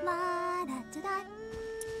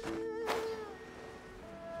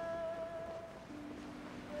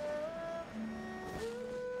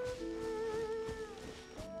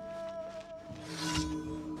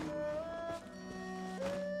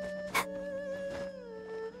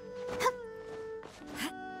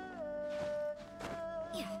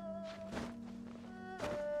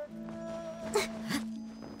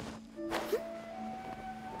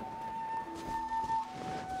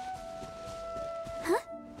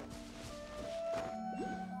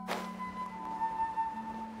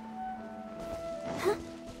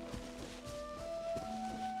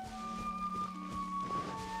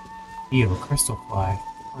 Eel, crystal fly.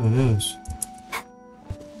 What are those?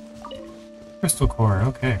 Crystal core,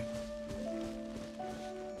 okay.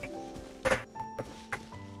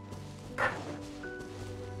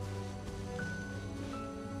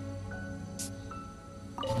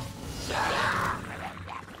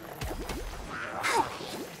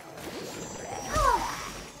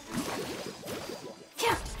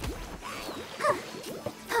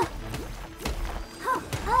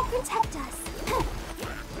 I'll protect us.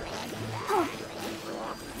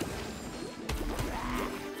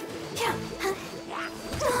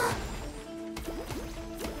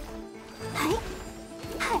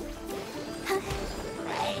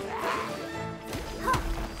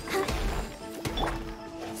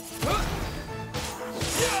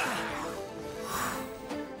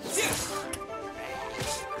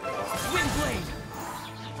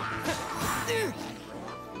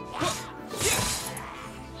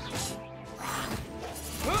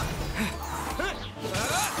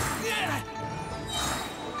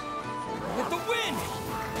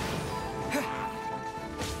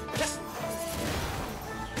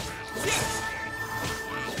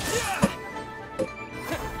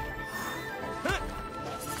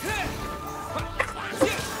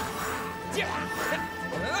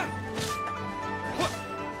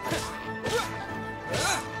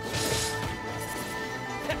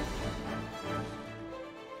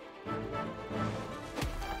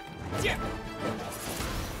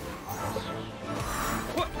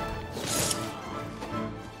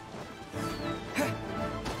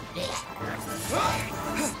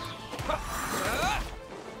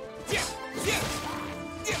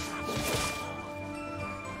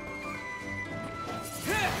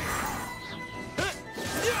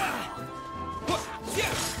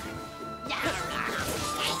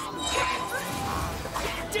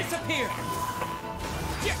 Disappear!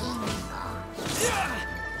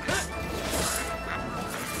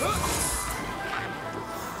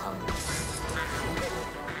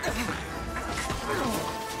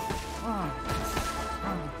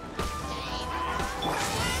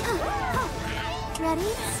 Ready,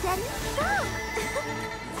 steady, go!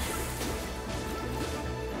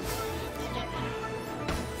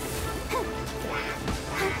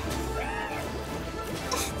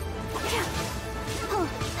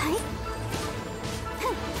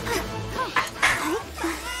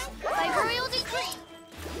 By royal decree!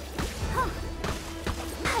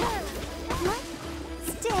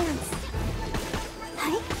 Stance!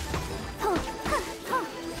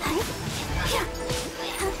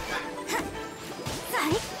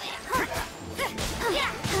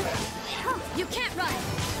 You can't run!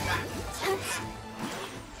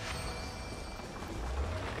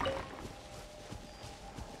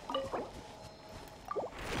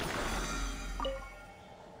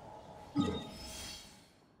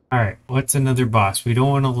 Alright, what's another boss? We don't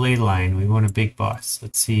want a ley line, we want a big boss.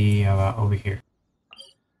 Let's see over here.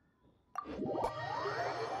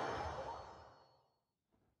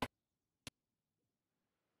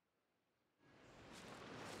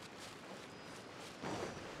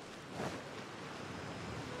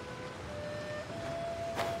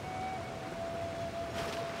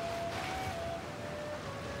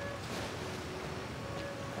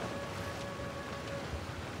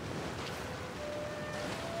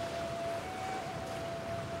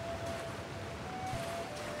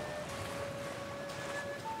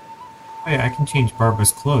 Oh yeah, I can change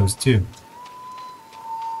Barbara's clothes too.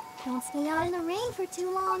 Don't stay out in the rain for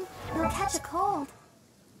too long. You'll catch a cold.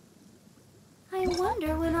 I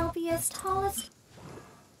wonder when I'll be as tall as...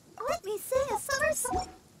 Let me sing a summer song.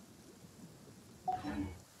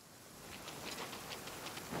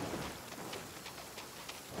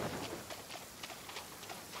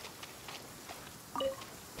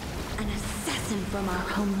 An assassin from our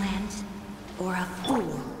homeland, or a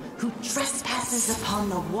fool who trespasses upon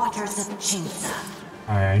the waters of Chingsa.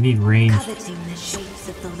 Alright, I need range. Coveting the shapes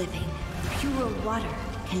of the living, pure water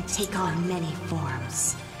can take on many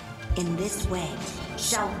forms. In this way,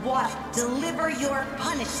 shall water deliver your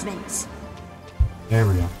punishment. There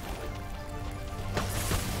we go.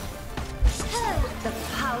 The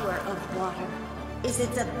power of water is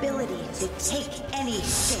its ability to take any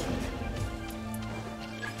shape.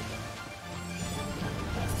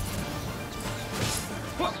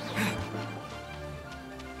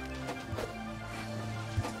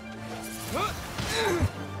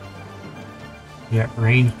 Yeah,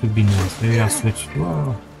 range could be nice. Maybe I'll switch.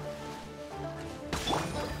 Whoa.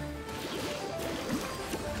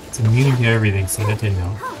 It's immune to everything, so that didn't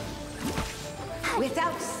help.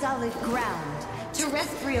 Without solid ground, to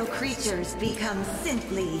terrestrial creatures become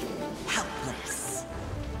simply helpless.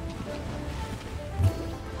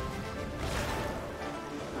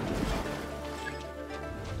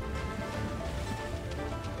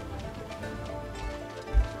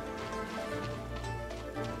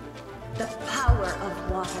 The power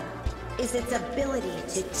of water is its ability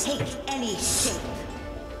to take any shape.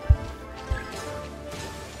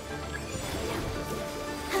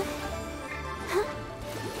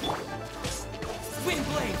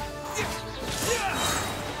 Windblade!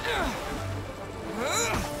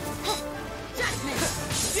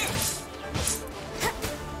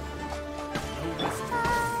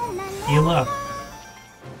 Heal up.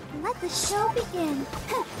 Let the show begin.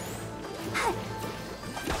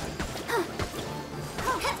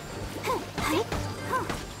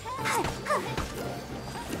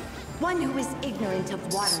 One who is ignorant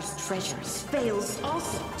of water's treasures fails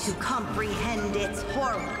also to comprehend its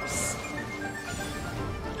horrors.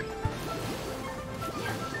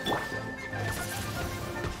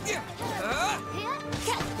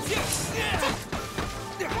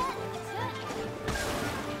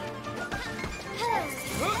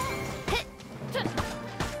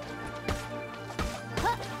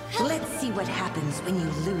 Let's see what happens when you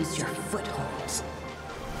lose your foothold.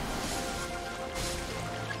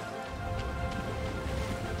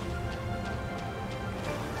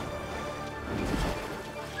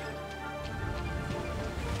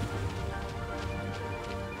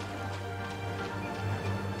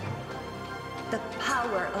 The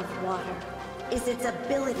power of water is its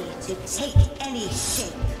ability to take any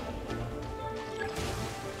shape.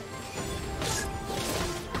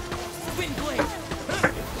 Windblade!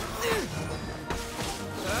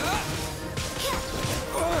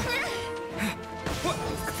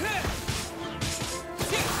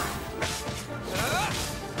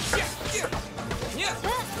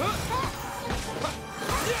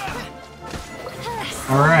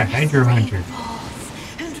 Alright, Hydro Hunter.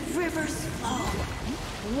 And rivers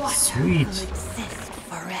flow. Water Sweet. will exist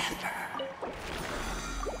forever.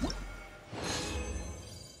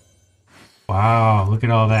 Wow, look at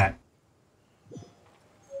all that.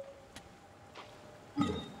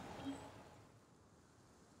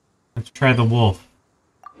 Let's try the wolf.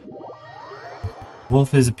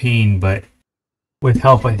 Wolf is a pain, but with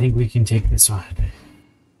help I think we can take this one.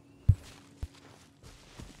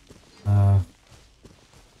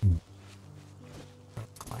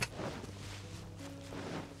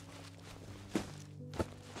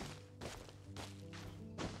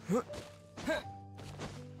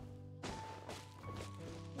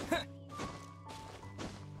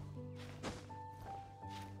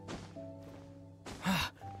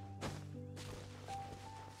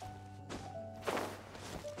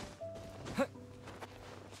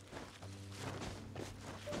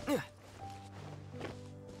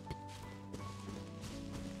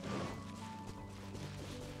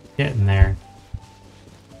 Getting there.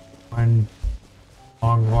 One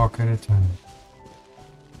long walk at a time.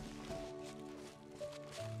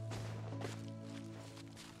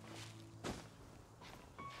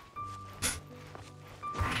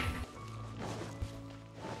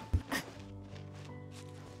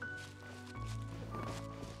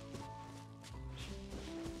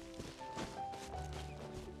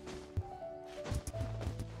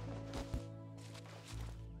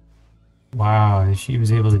 Wow, she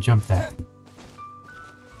was able to jump that.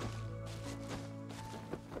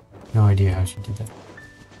 No idea how she did that.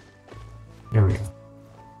 There we go.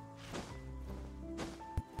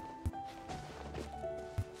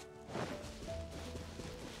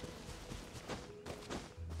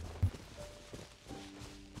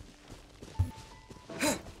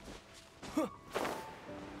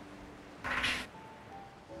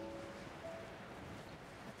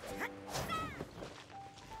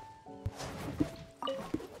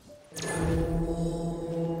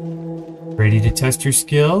 Ready to test your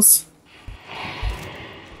skills?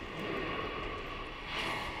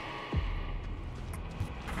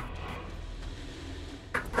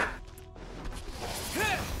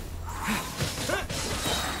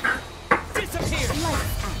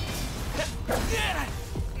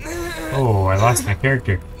 Oh, I lost my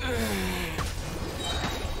character.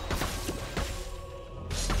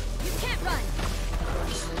 You can't run.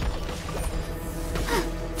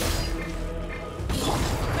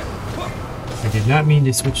 I did not mean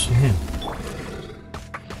to switch to him.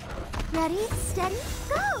 Ready, steady,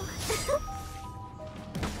 go!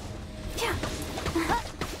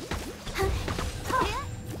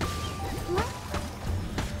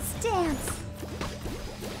 Stance.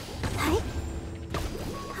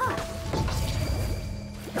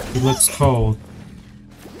 He looks cold.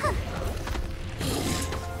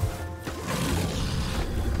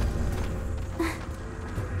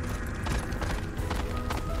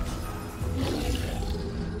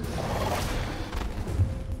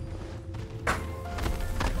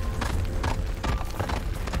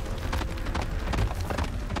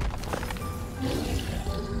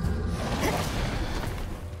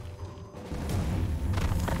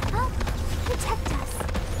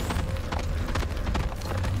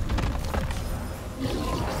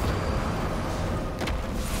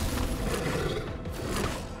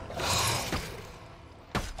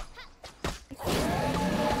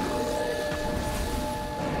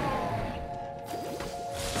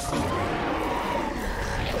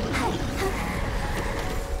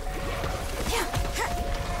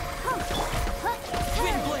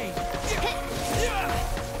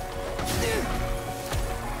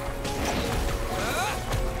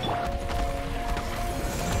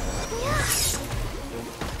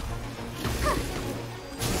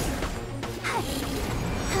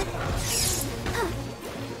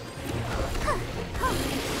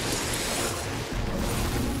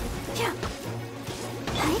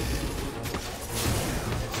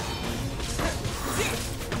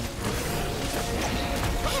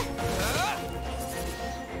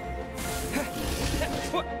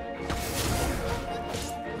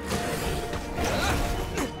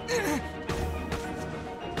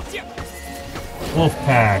 Wolf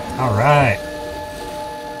pack. All right.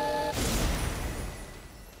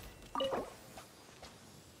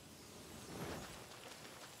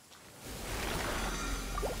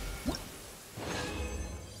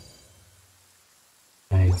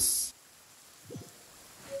 Nice.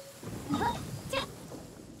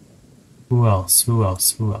 Who else? Who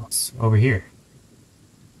else? Who else? Over here.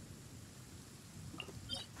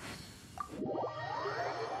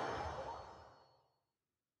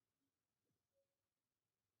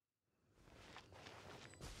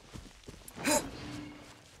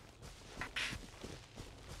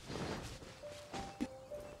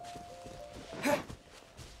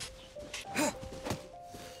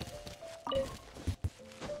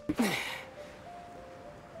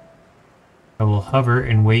 I will hover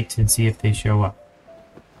and wait and see if they show up.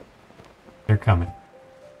 They're coming.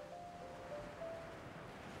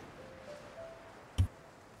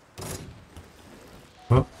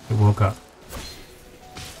 Oh, it woke up.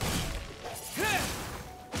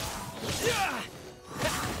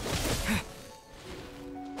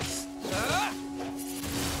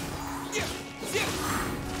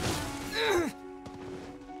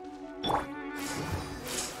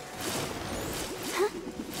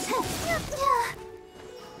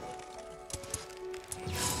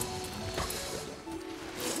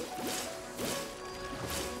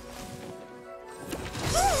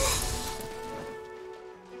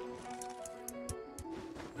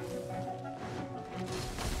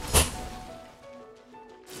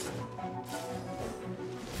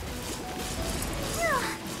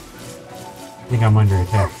 I think I'm under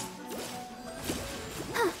attack.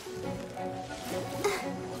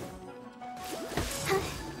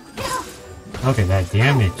 Look at that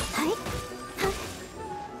damage.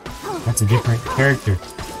 That's a different character.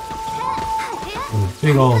 With a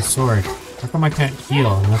big old sword. How come I can't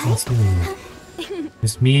heal? Nothing's healing me.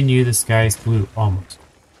 Just me and you, the sky's blue. Almost.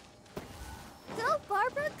 Go,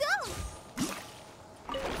 Barbara, go!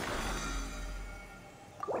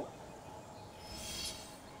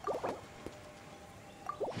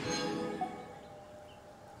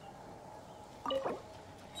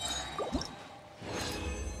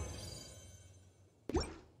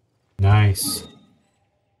 Nice.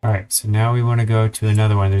 Alright, so now we want to go to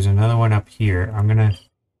another one. There's another one up here. I'm gonna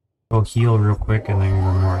go heal real quick and then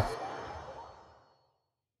go north.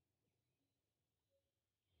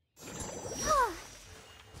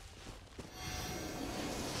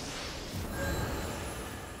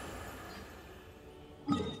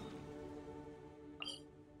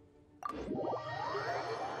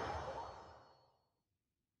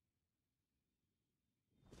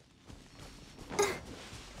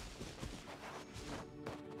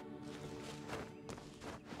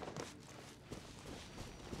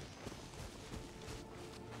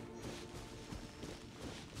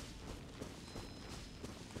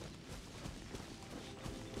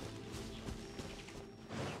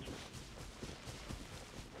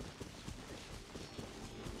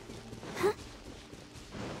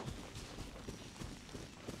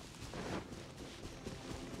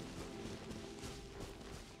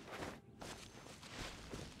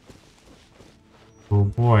 Oh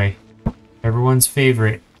boy. Everyone's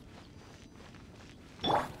favorite.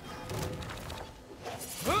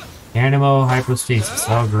 Anemo Hypostasis.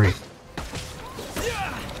 Oh great.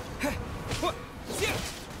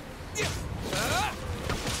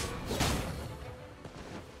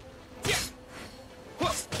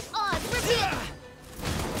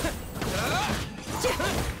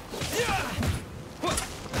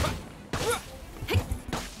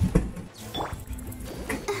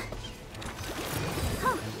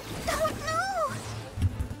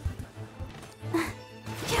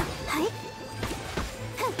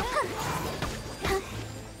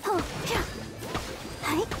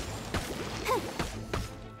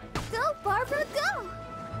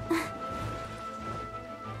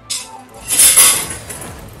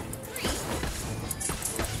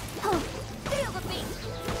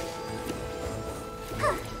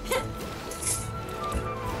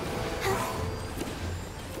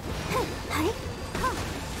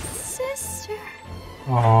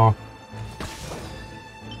 Aw.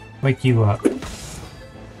 Wake you up. Let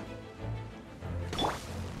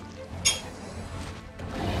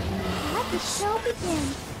the show begin.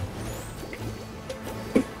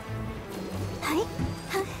 Hi.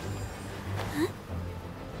 Huh? Huh?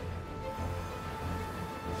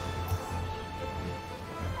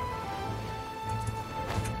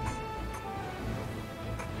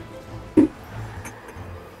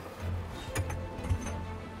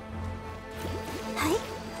 Hi.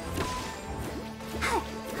 Hi.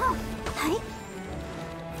 Oh. Hi.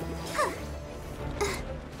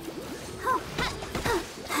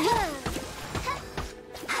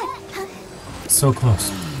 So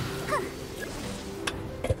close.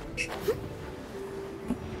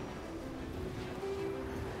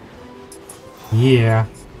 Yeah.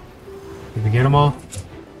 Did we get them all?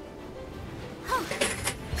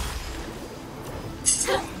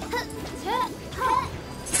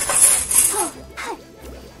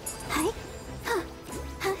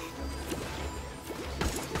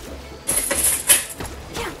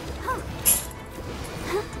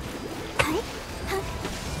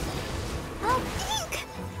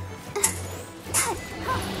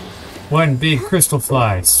 One big crystal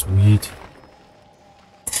fly. Sweet.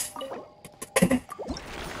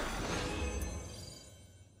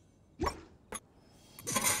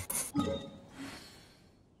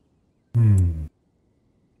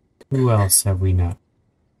 Who else have we not?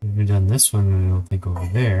 We've done this one, and I don't think over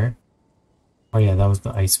there. Oh yeah, that was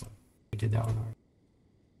the ice one. We did that one already.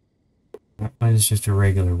 That one is just a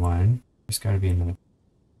regular one. There's got to be another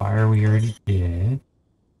fire we already did.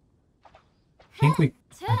 I think we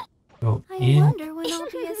go I wonder when I'll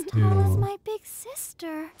be as tall as my big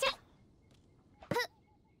sister.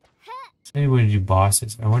 Say we want to do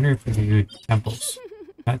bosses. I wonder if we can do temples.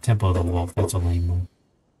 Not Temple of the Wolf. That's a lame one.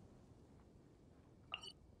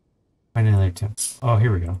 Find another temple. Oh,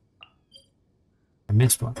 here we go. I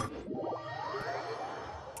missed one.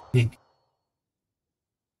 Pink.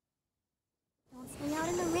 Don't stay out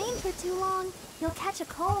in the rain for too long. You'll catch a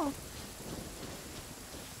cold.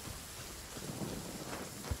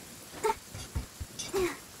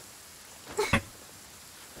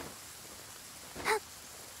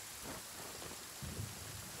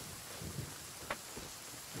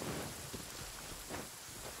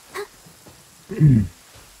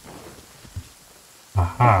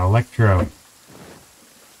 Aha, Electro. With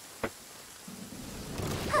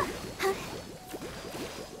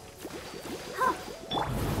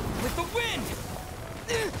the wind!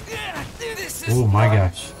 This is Oh my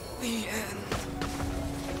gosh. the end.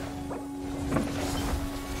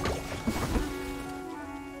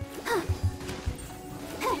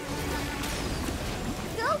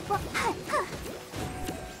 Go,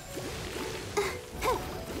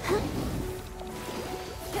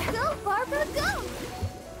 go, Barbara, go!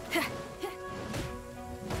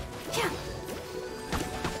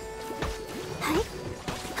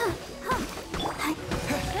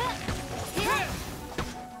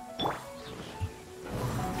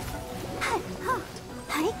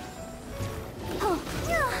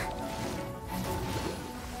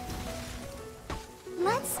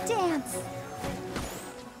 Let's dance.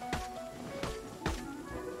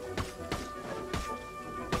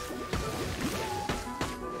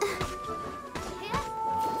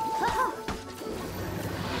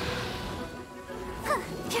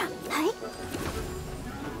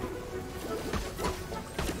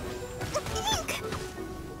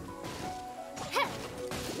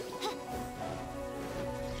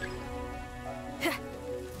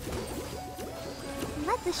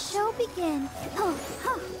 Let the show begin.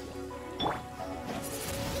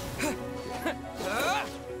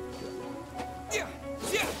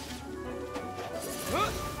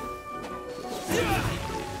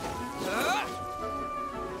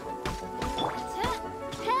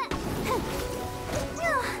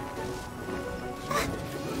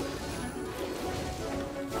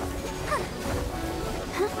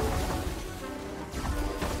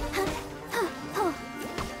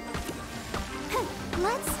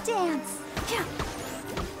 Let's dance.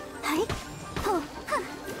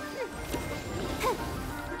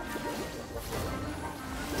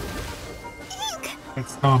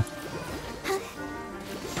 Let's go.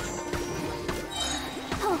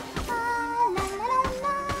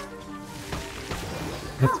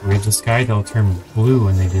 That's weird. The sky all turned blue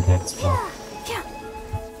when they did that stuff.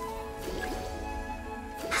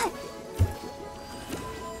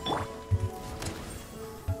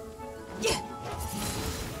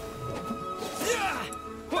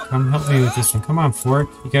 Come help me with this one. Come on, Fork.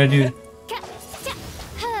 You gotta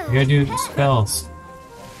do spells.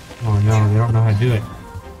 Oh no, they don't know how to do it.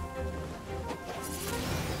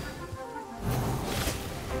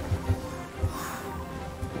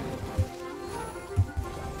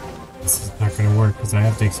 This is not gonna work because I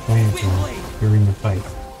have to explain it to them during the fight.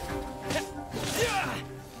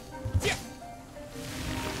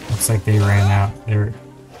 Looks like they ran out. They're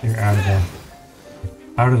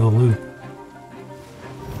out of the loop.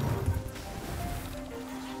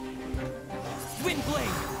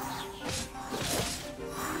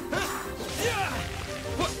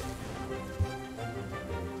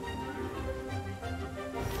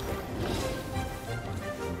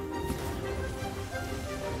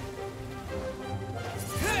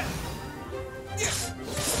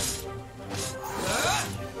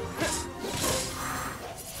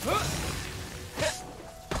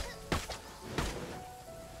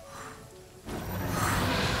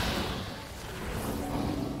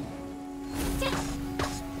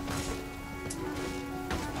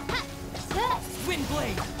 Wind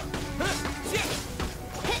blade.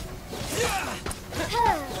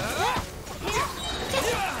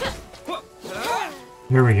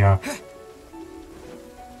 Here we go.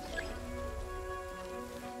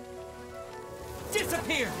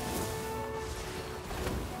 Disappear.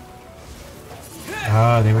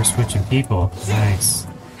 Oh, they were switching people. Nice.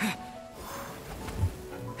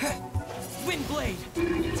 Wind blade.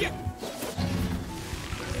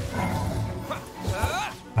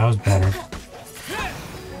 That was better.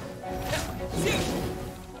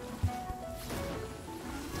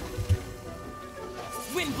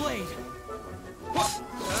 Wind blade.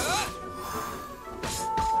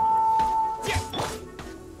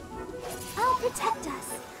 I'll protect us.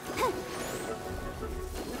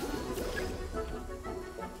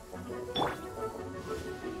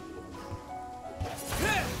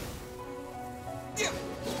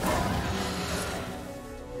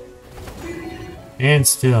 And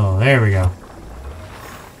still. There we go.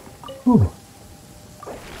 Whew.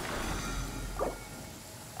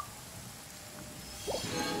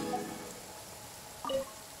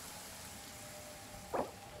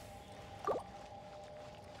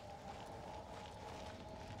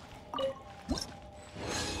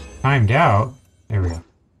 Timed out. There we go.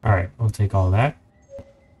 Alright, we'll take all that.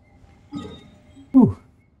 Whew.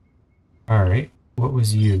 Alright, what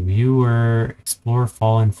was you? You were Explore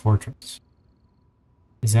Fallen Fortress.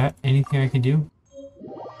 Is that anything I can do?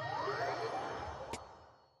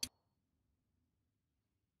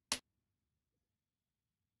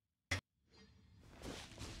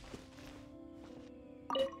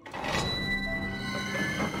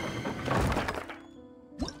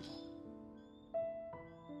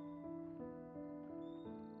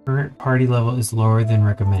 Current party level is lower than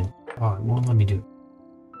recommended. Oh, it won't let me do it.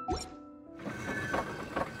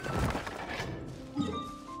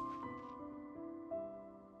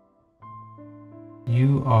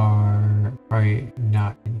 You are probably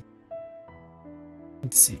not.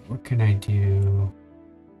 Let's see, what can I do?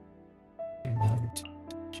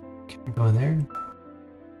 Can I go there?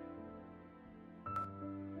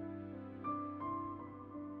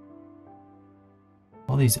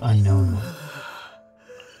 All these unknown ones.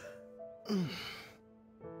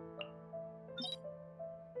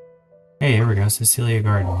 Hey, here we go. Cecilia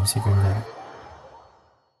Garden. Let's see if I can do that.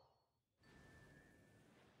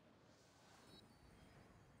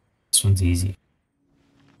 This one's easy.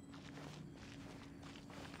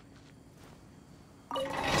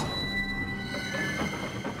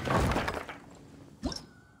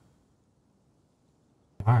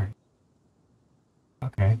 Alright.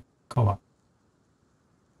 Okay. Co-op.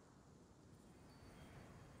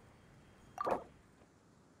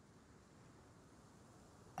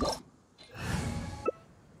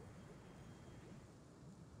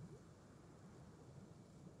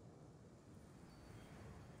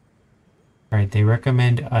 Alright, they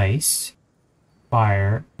recommend ice,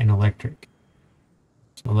 fire, and electric.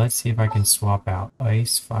 So let's see if I can swap out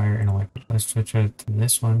ice, fire, and electric. Let's switch it to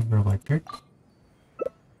this one for electric.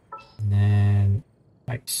 And then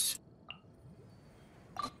ice.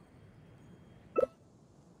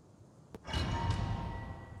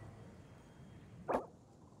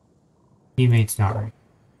 Teammate's not right.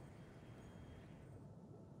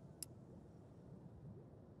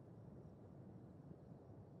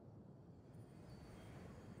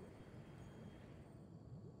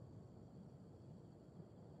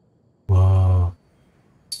 Whoa.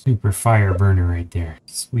 Super fire burner right there.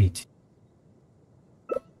 Sweet.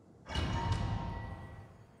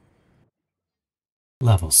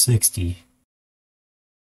 Level 60.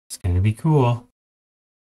 It's gonna be cool.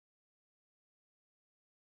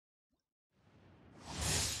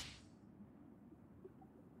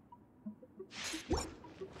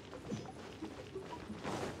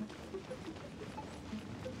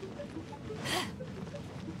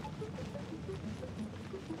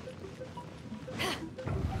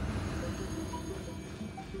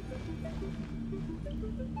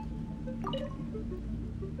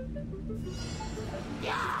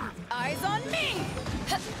 Eyes on me!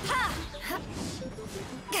 Ha! Ha!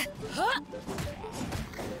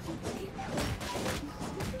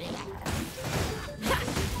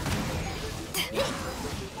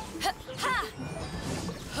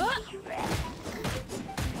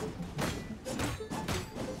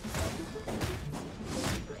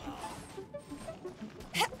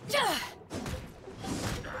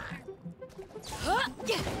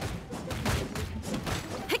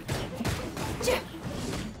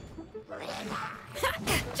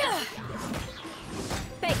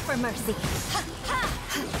 Beg for mercy.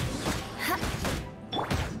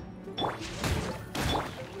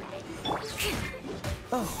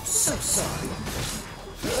 Oh, So sorry.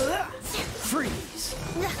 Freeze.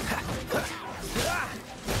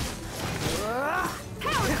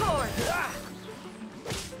 Power core!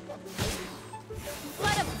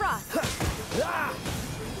 Flood of frost!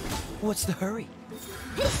 What's the hurry?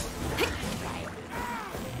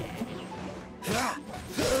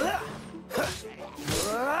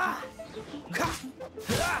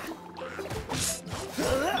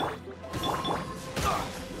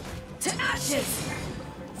 To ashes!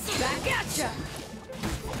 Back at ya!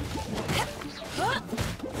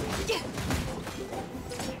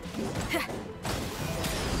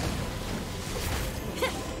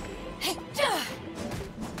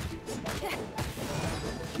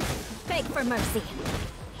 Beg for mercy.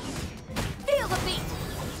 Feel the beat!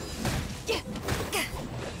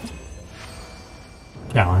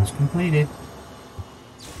 Challenge completed.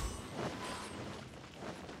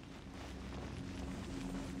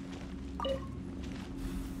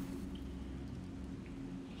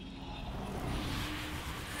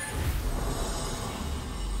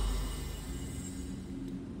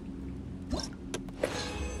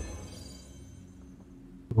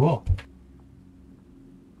 Cool.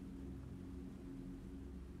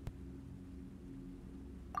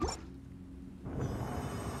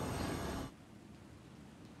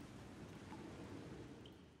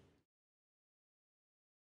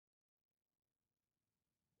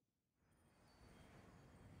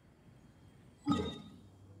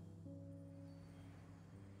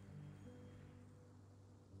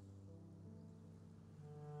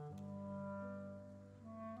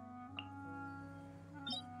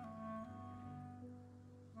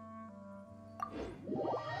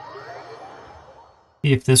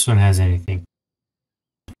 See if this one has anything.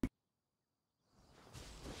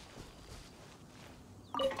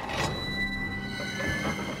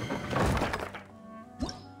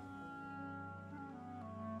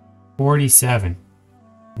 $47.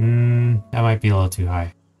 That might be a little too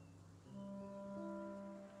high.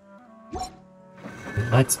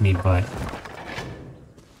 It lets me, but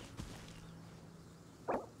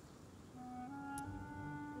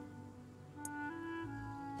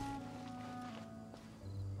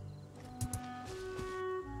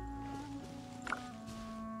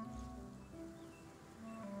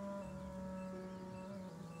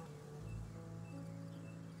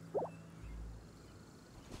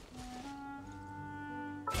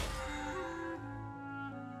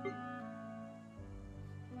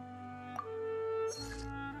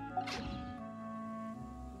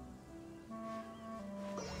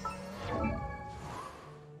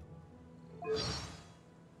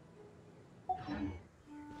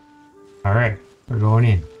all right, we're going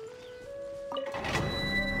in.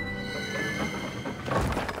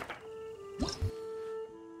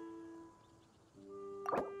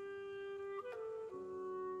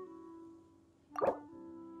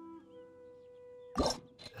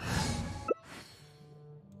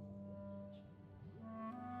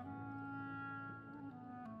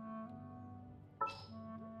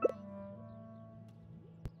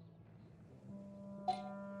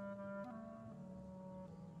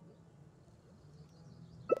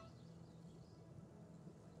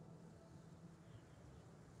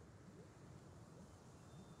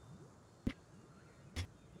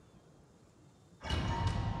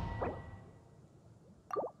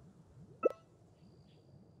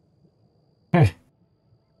 Heh.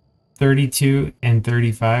 32 and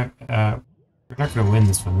 35. We're not going to win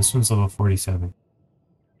this one. This one's level 47.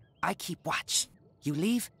 I keep watch. You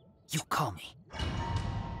leave, you call me.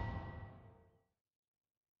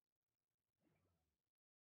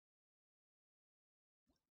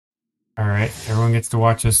 All right, everyone gets to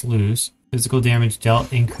watch us lose. Physical damage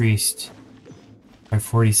dealt increased by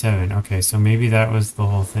 47. Okay, so maybe that was the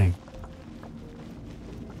whole thing.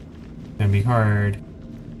 It's gonna be hard.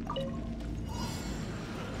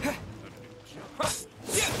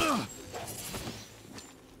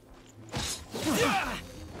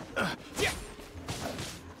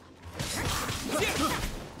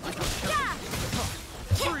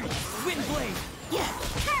 Wind blade.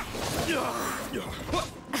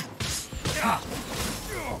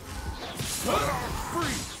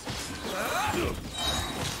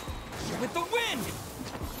 With the wind.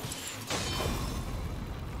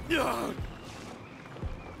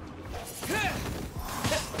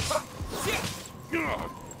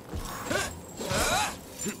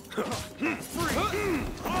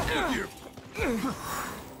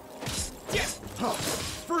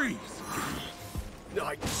 Freeze!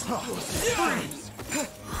 Freeze!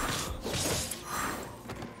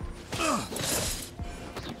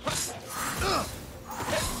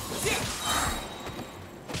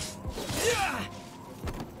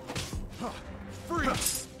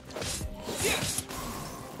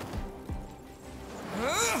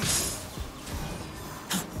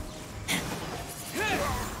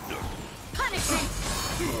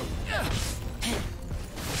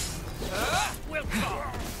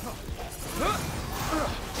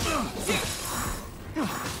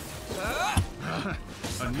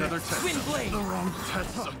 wrong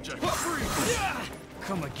test subject.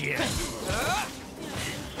 Come again.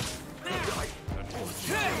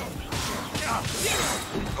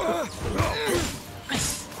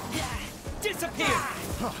 Disappear!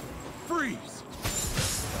 Freeze!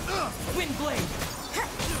 Wind blade!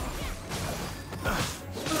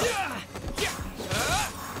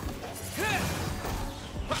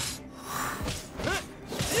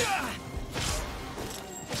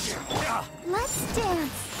 Let's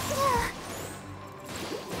dance.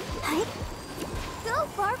 Hike. Go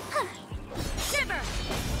for Shiver!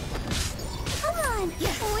 Come on.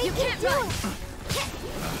 We You can can't do run. it.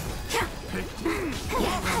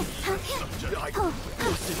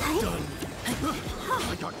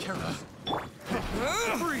 I got careless.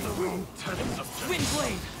 Freeze! Wrong test subject. Wind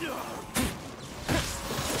blade!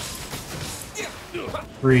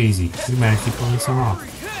 Crazy. We might actually pull some off.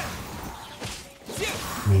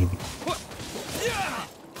 Maybe.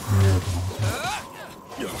 Miracle.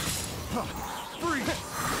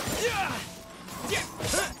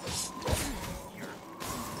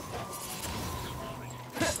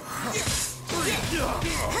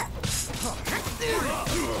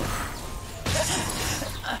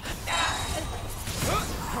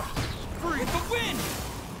 With the wind!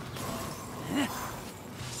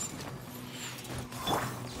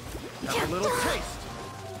 Have a little taste.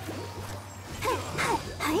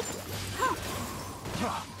 Hike.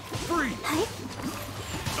 Freeze! Hike.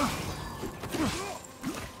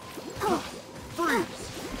 Freeze!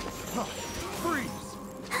 Freeze!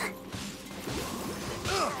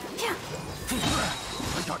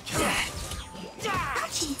 I got careless.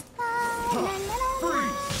 Ouchie.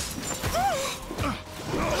 Freeze!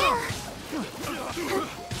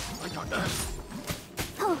 I got careless.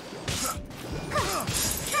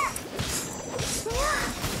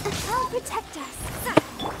 I'll protect us.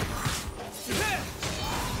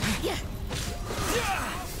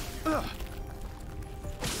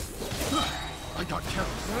 I got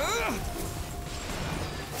careless.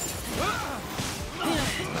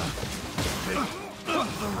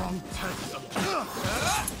 The wrong test subject.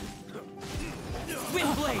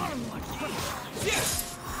 Wind blade!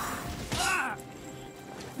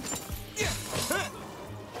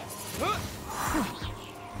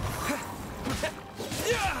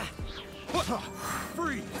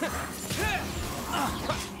 Freeze!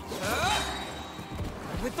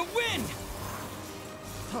 With the wind!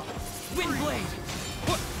 Wind blade!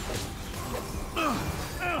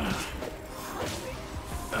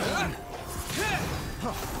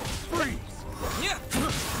 Freeze!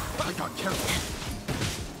 I got careless.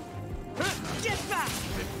 Get back!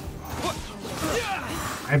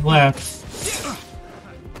 I've left.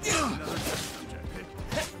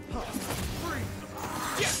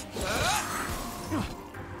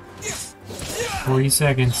 40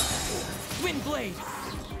 seconds. Wind blade!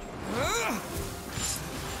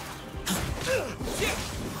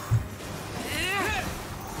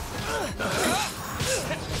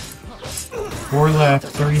 Four left.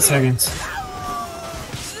 30 seconds.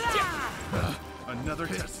 Another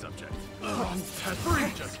test subject. Wrong test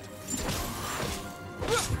subject.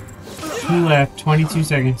 Two left. 22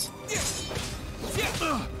 seconds.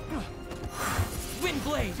 Wind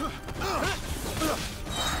blade!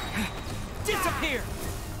 Disappear!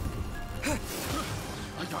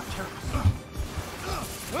 I got careless.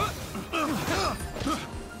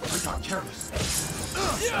 I got careless.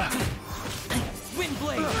 Wind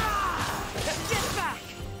blade! Get back!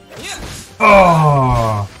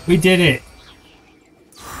 Oh, we did it.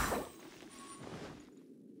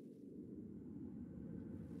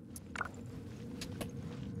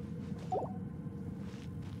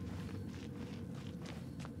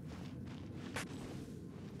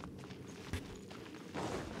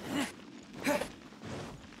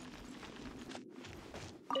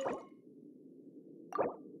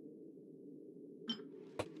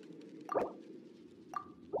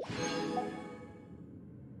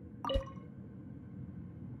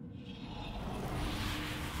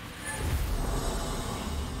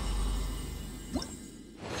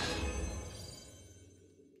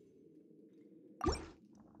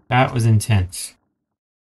 That was intense.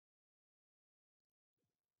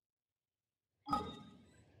 I'm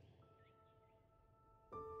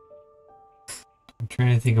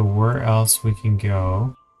trying to think of where else we can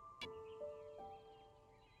go.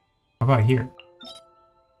 How about here?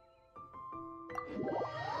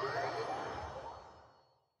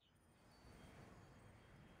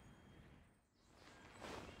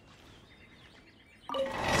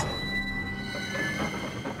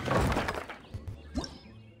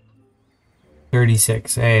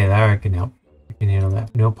 $36. Hey, that I can help. I can handle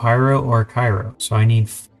that. No Pyro or Cairo. So I need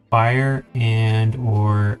fire and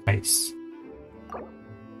or ice.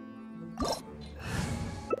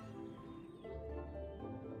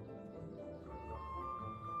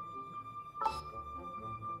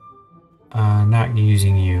 Not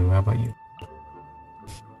using you. How about you?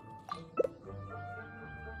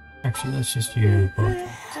 Actually, let's just use both.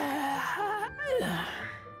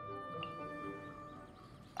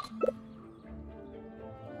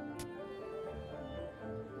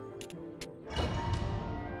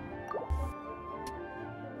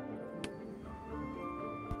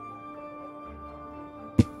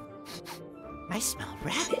 I smell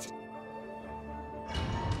rabbit.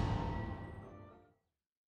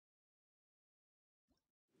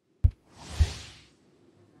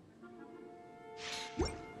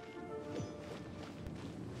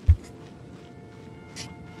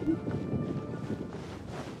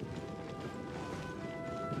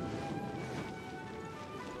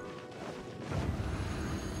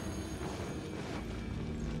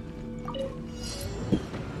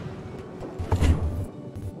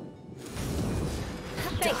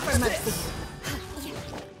 Beg for mercy.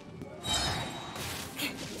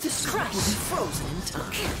 This crust will be frozen in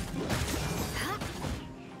time.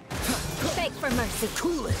 Beg for mercy.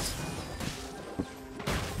 Cool it.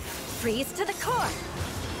 Freeze to the core.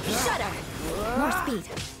 Shudder. More speed.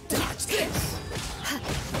 Dodge this.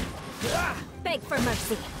 Beg for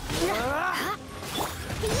mercy.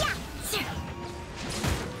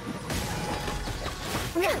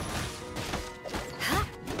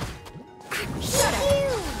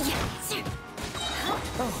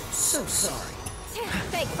 Oh, so sorry.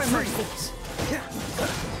 Beg for mercy.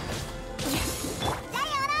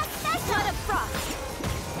 Flood of frost.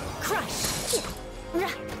 Crush.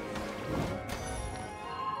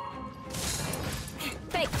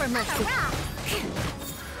 Beg for mercy.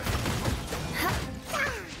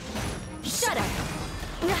 Shudder.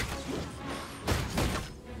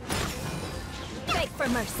 Beg for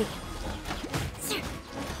mercy.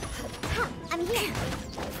 I'm here.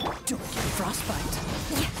 Don't get frostbite.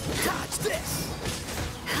 Dodge this.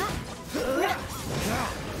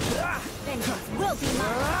 Vengeance will be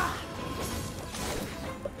mine.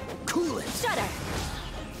 Cool it. Shudder.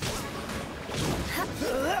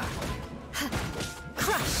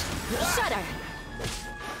 Crush. Shudder.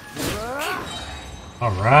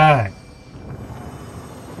 All right.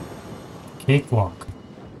 Cakewalk.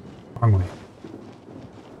 Wrong way.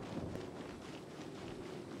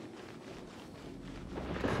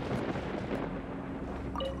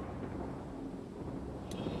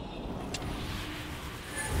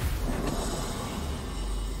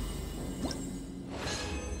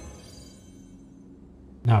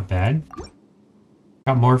 Not bad.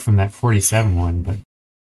 Got more from that 47 one, but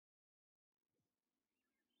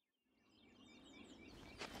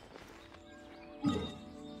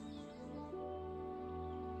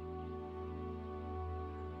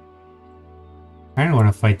I don't want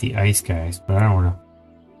to fight the ice guys, but I don't want to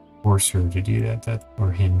force her to do that,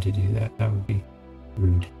 or him to do that. That would be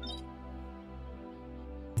rude.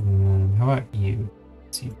 How about you?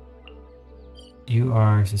 Let's see. You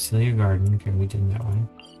are Cecilia Garden. Okay, we did that one.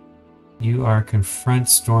 You are Confront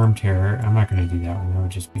Storm Terror. I'm not going to do that one. That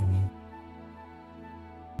would just be mean.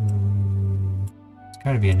 It's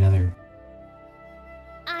got to be another.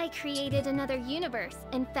 I created another universe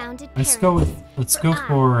and founded Let's paradise. go with. Let's go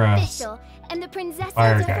for Official, and the princesses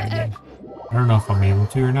Fire of Guy Earth. again. I don't know if I'm able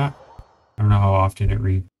to or not. I don't know how often it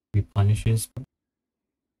replenishes. But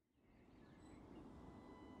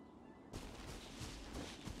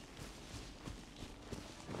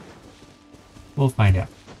we'll find out.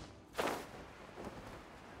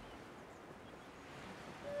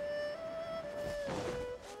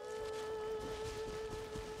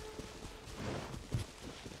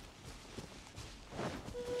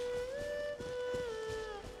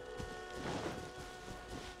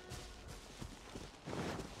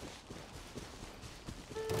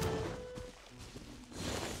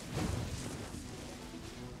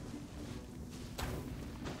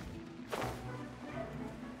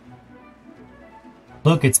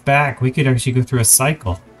 Look, it's back. We could actually go through a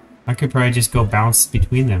cycle. I could probably just go bounce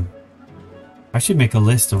between them. I should make a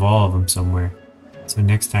list of all of them somewhere. So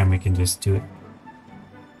next time we can just do it.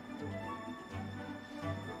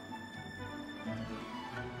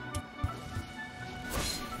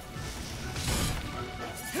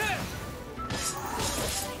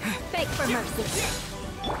 Beg for mercy.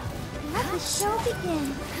 Let the show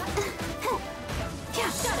begin.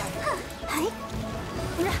 Shudder.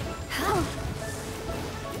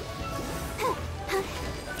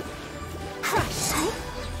 Crush.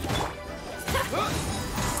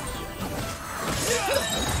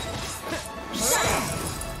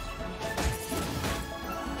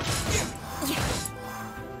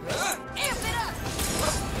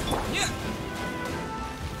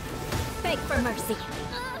 Beg for mercy.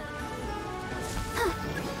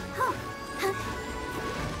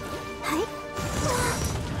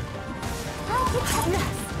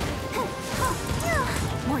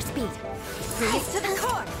 More speed. Freeze to the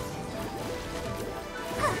core.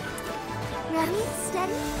 Ready,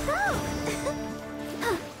 steady, go!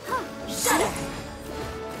 Shudder.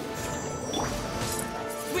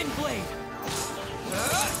 Wind blade.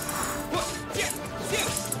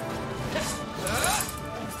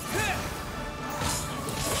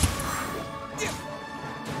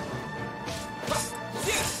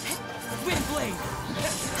 Wind blade.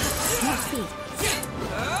 More speed.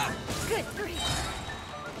 Good grief.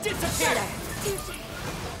 Disappear.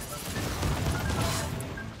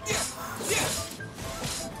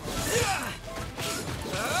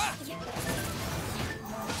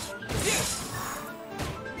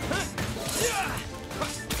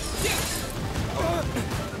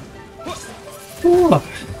 Ooh.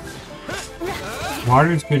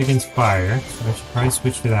 Water is good against fire, so I should probably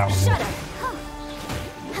switch to that one. Shudder.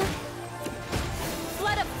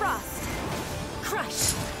 Flood of frost.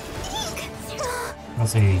 Crush. I'll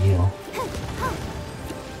say a heal.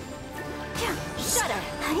 Shudder.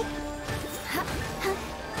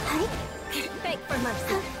 Beg for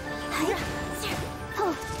mercy.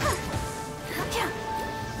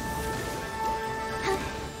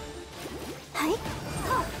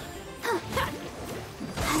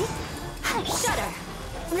 Shudder.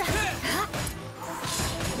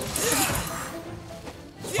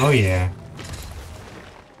 Oh yeah.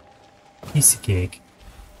 Piece of cake.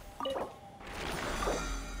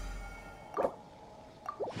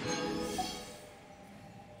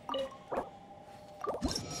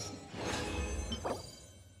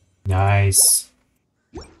 Nice.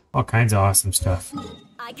 All kinds of awesome stuff.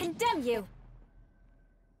 I condemn you.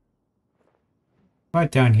 Right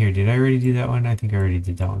down here, did I already do that one? I think I already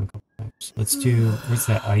did that one a couple times. Let's do, where's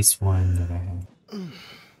that ice one that I had?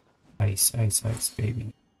 Ice, ice, ice,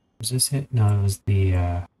 baby. Was this it? No, it was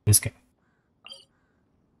the, this guy.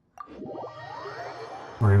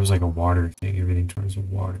 Where it was like a water thing, everything turns to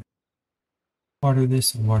water. Water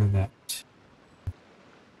this and water that.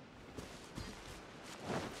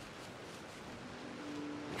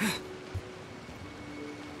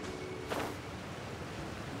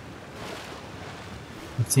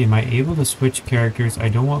 Let's see, am I able to switch characters? I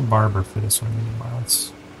don't want Barber for this one anymore.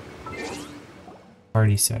 Let's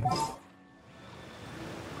already set up.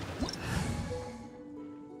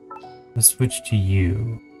 Let's switch to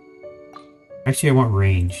you. Actually, I want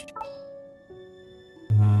ranged.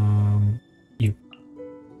 You.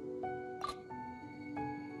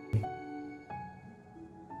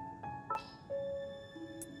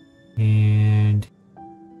 And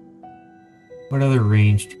what other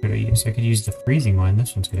ranged could I use? I could use the freezing one.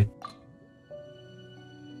 This one's good.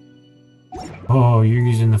 Oh, you're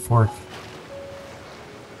using the fork.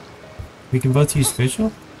 We can both use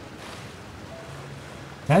Fischl?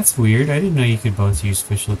 That's weird. I didn't know you could both use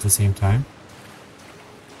Fischl at the same time.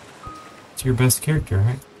 It's your best character,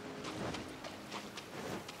 right?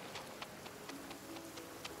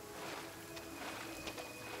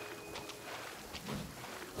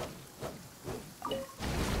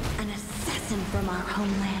 An assassin from our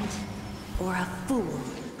homeland, or a fool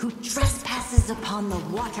who trespasses upon the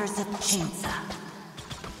waters of Chainsa.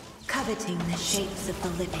 Coveting the shapes of the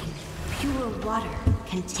living, pure water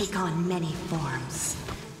can take on many forms.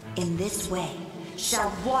 In this way,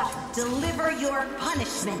 shall water deliver your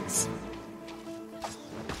punishment.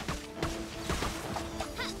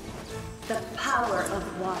 The power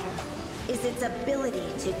of water is its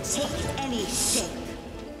ability to take any shape.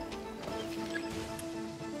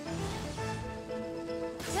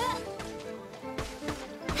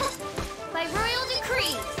 By royal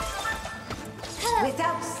decree!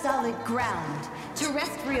 Without solid ground,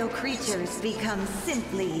 terrestrial creatures become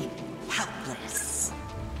simply helpless.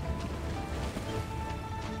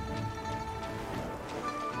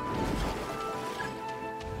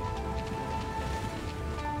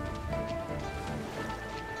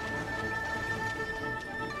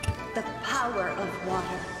 The power of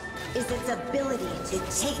water is its ability to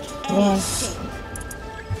take any shape.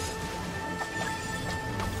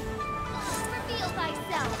 Reveal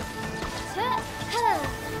thyself!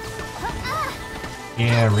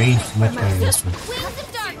 Yeah, range is much better than this one. Wings of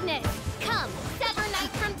darkness! Come, sever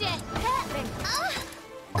night from death!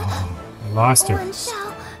 Oh, I lost her. One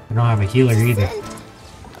shall I don't have a healer either.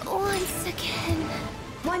 once again.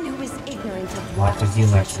 One who is ignorant of I'll have to water's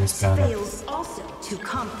heal after this pleasures battle. fails also to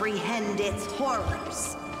comprehend its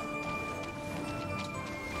horrors.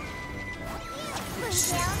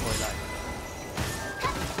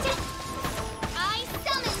 I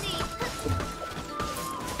summon thee!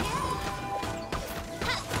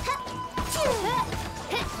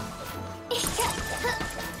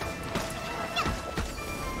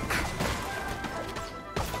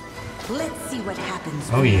 see what happens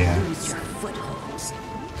Oh, when yeah. you lose your footholds.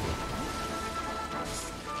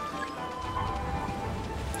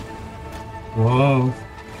 Whoa.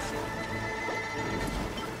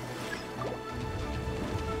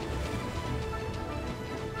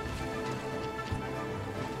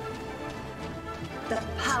 The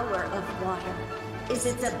power of water is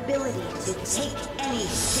its ability to take any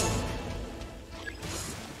shape.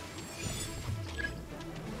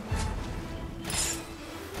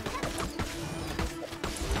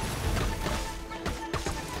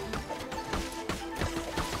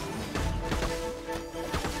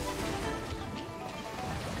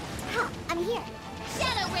 I'm here.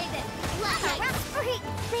 Shadow Raven. Raspberry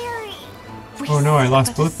Berry. Oh no, I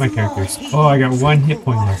lost both my characters. Oh, I got one hit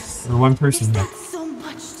point left. Or one person left. That's so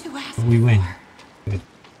much to ask. But we win. Good.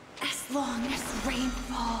 As long as rain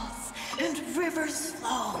falls and rivers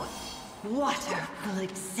flow, water will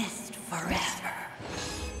exist forever.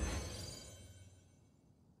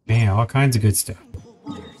 Man, all kinds of good stuff.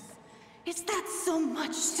 Is that so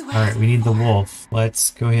much to ask? Alright, we need the wolf.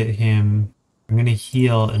 Let's go hit him. I'm gonna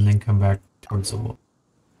heal and then come back towards the wolf.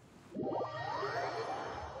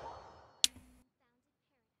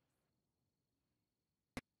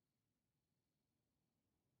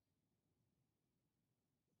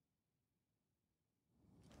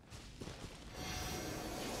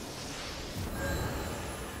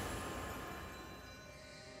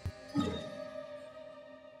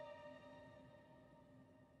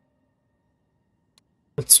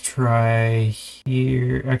 Let's try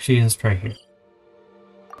here. Actually, let's try here.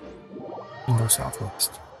 And go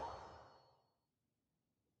southwest.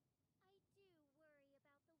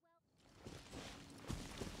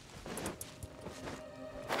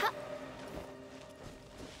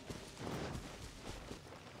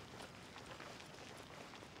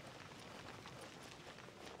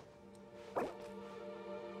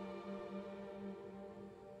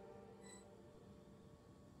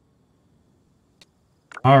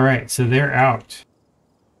 Alright, so they're out.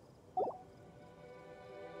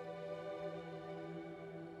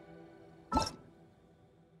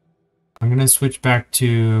 I'm gonna switch back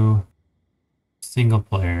to single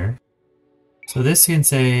player. So this can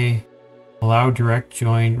say allow direct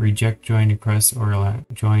join, reject join request, or allow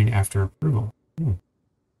join after approval.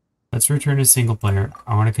 Let's return to single player.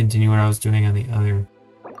 I want to continue what I was doing on the other.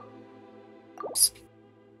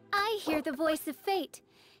 I hear the voice of fate,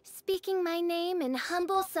 speaking my name in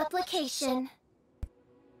humble supplication.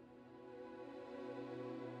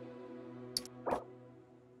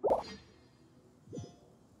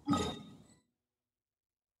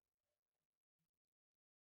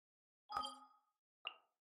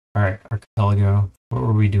 Alright, Archipelago. What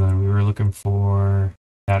were we doing? We were looking for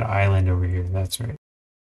that island over here. That's right.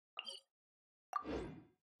 Of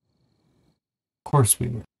course we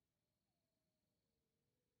were.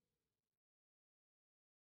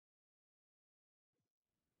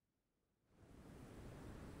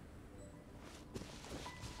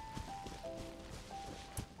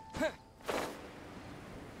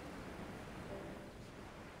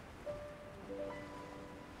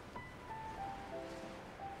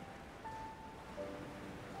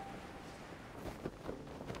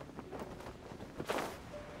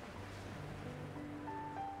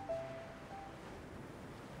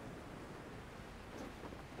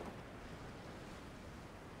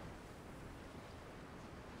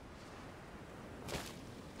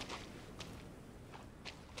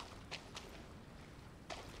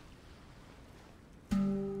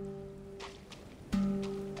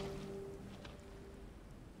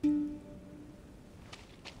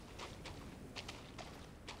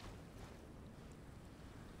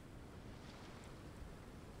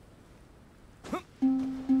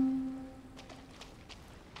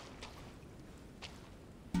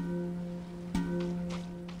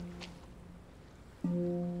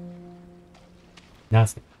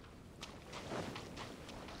 Nothing.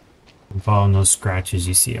 I'm following those scratches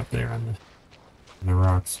you see up there on the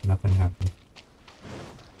rocks. Nothing happened.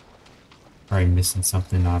 Probably missing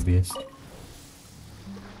something obvious.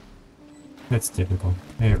 That's typical.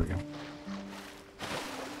 There we go.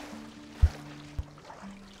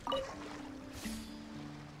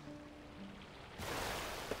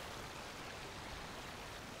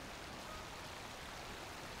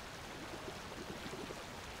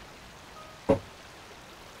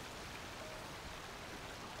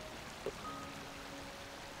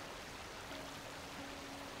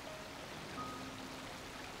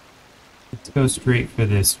 Let's go straight for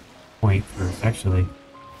this point first. Actually,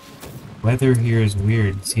 weather here is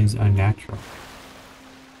weird. It seems unnatural.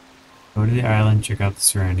 Go to the island, check out the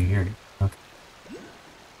surrounding area. Okay.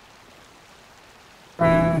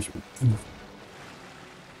 Crash.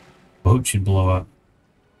 boat should blow up.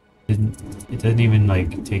 It doesn't even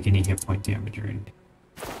like take any hit point damage or anything.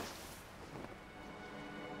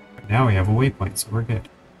 But now we have a waypoint, so we're good.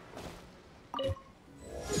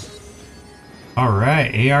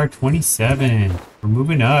 Alright, AR-27. We're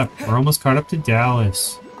moving up. We're almost caught up to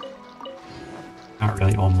Dallas. Not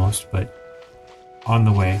really almost, but on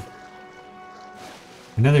the way.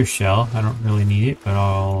 Another shell. I don't really need it, but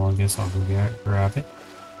I guess I'll go grab it.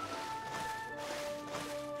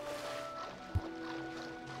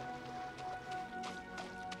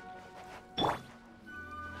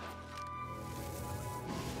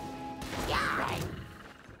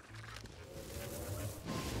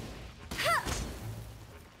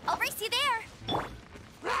 I'll race you there.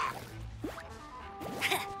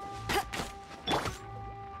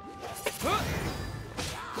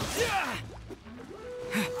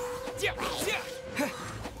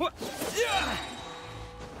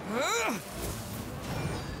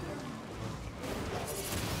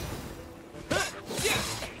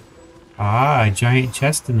 Ah, a giant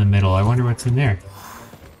chest in the middle. I wonder what's in there.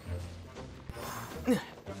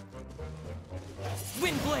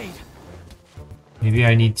 Windblade. Maybe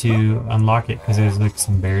I need to unlock it because there's like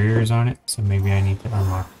some barriers on it. So maybe I need to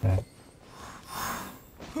unlock that.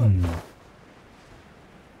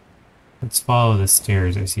 Let's follow the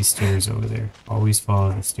stairs. I see stairs over there. Always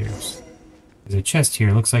follow the stairs. There's a chest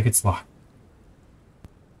here. Looks like it's locked.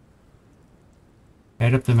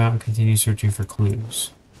 Head up the mountain. Continue searching for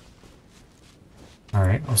clues.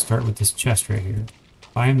 Alright, I'll start with this chest right here.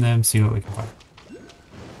 Climb them, see what we can find.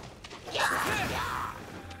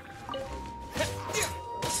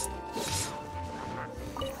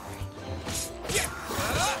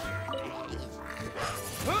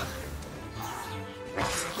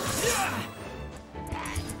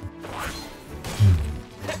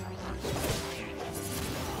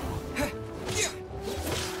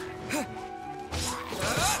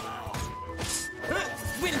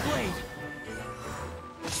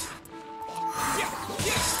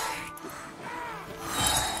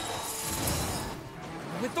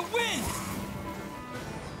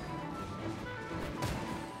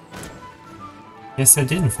 Guess I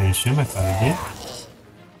didn't finish him. I thought I did.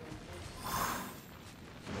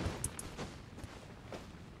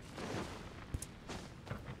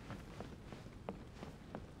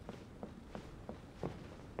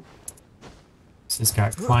 This has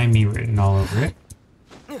got "Climb Me" written all over it.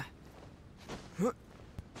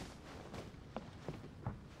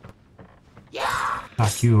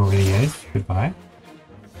 Knock you over the edge. Goodbye.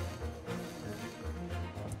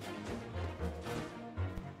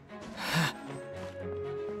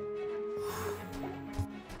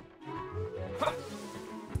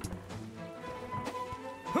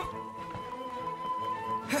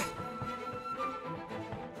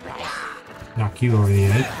 Knock you over the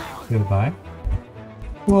edge. Goodbye.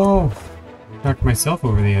 Whoa! Knocked myself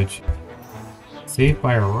over the edge. Saved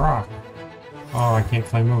by a rock. Oh, I can't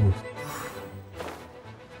climb over.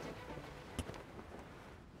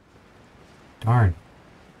 Darn.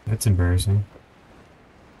 That's embarrassing.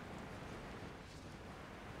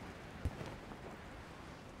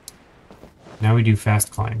 Now we do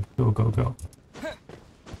fast climb. Go, go, go.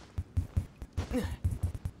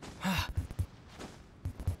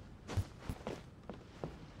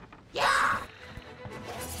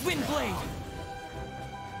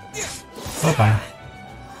 Bye-bye.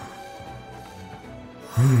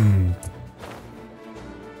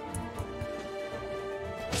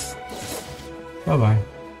 Bye-bye.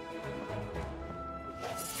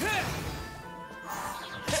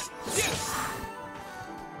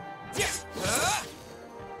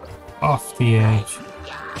 Off the edge.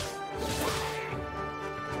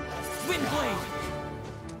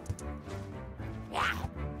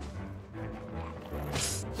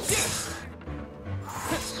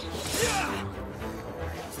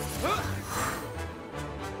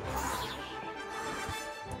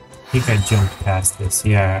 I think I jumped past this.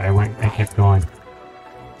 Yeah, I kept going.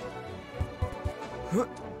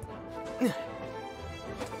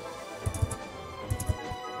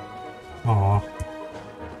 Aww.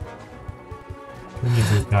 Turned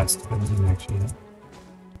into dust, but it didn't actually hit.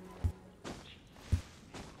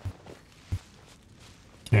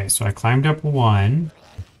 Okay, so I climbed up one.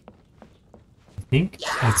 I think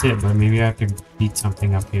that's it, but maybe I have to beat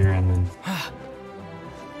something up here and then...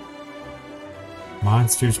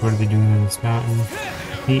 Monsters, what are they doing in this mountain?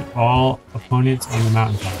 Defeat all opponents on the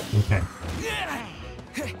mountaintop. Okay.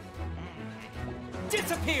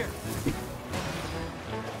 Disappear.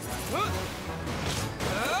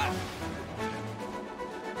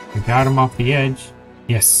 I got him off the edge.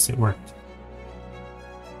 Yes, it worked.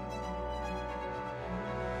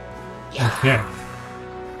 Okay.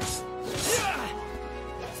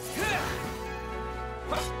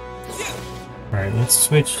 Alright, let's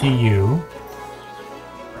switch to you.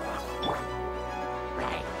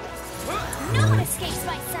 No one escapes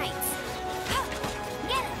my sights.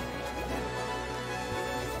 Get him.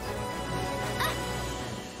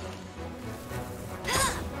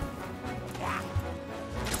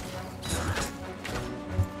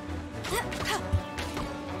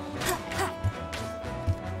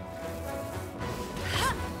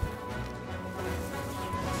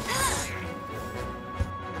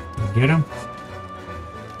 Get him?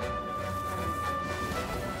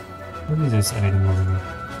 What is this item over here?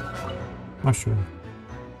 Mushroom.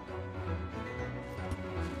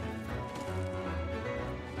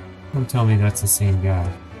 Don't tell me that's the same guy.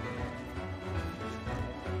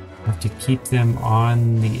 I have to keep them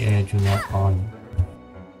on the edge without falling.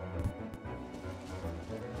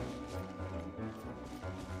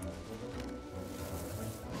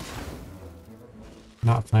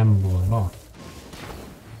 Not flammable at all.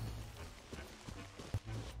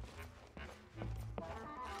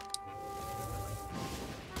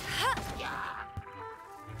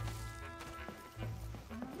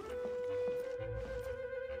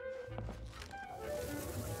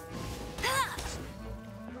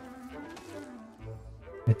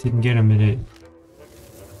 That didn't get him, did it?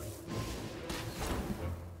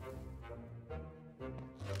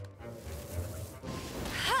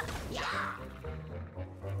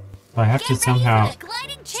 I have to somehow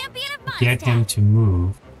get him to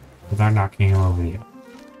move without knocking him over the edge.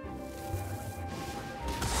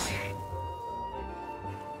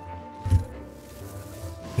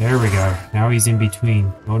 There we go. Now he's in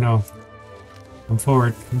between. Oh no. Come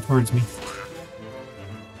forward. Come towards me.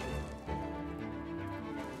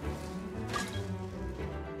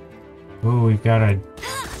 Oh, we've got a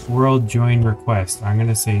world join request. I'm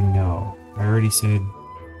gonna say no. I already said...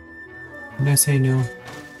 Didn't I say no?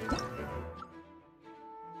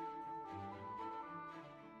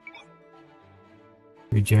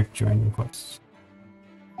 Reject join request.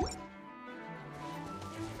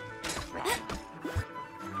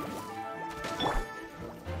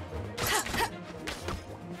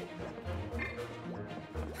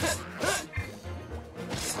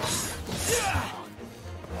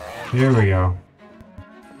 There we go.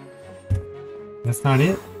 That's not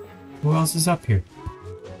it? Who else is up here?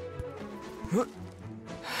 What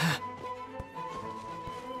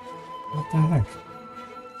the heck?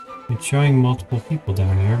 It's showing multiple people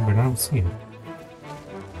down here, but I don't see it.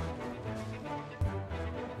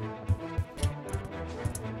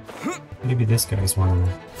 Maybe this guy's one of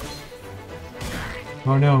them.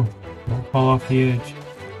 Oh no, don't fall off the edge.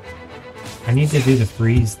 I need to do the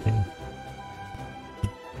freeze thing.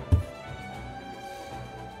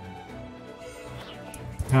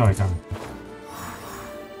 Oh, I got him.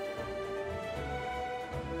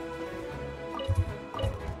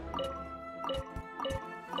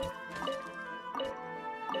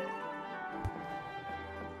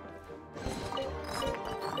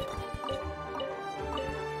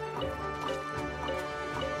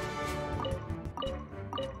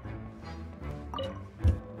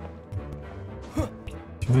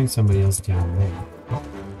 Showing somebody else down there. Oh,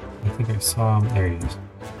 I think I saw him. There he is.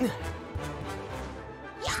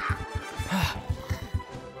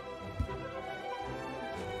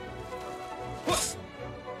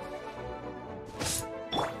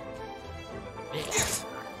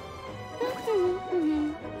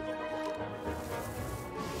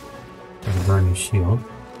 Gotta burn his shield.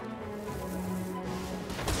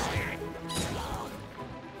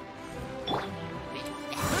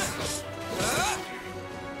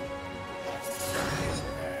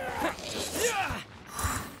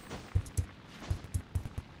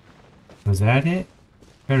 Was that it?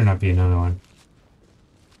 Better not be another one.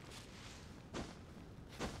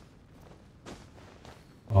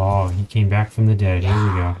 Oh, he came back from the dead. Here we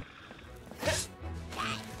go.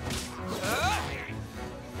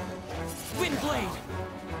 Windblade.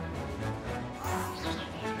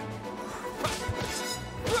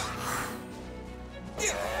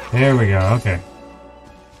 There we go. Okay.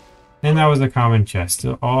 And that was a common chest.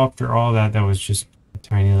 So after all that, that was just a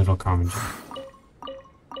tiny little common chest.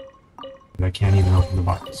 I can't even open the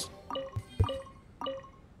box.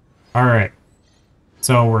 Alright.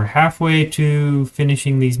 So we're halfway to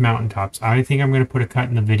finishing these mountaintops. I think I'm going to put a cut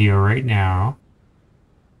in the video right now.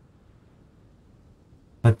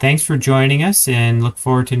 But thanks for joining us and look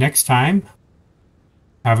forward to next time.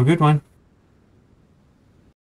 Have a good one.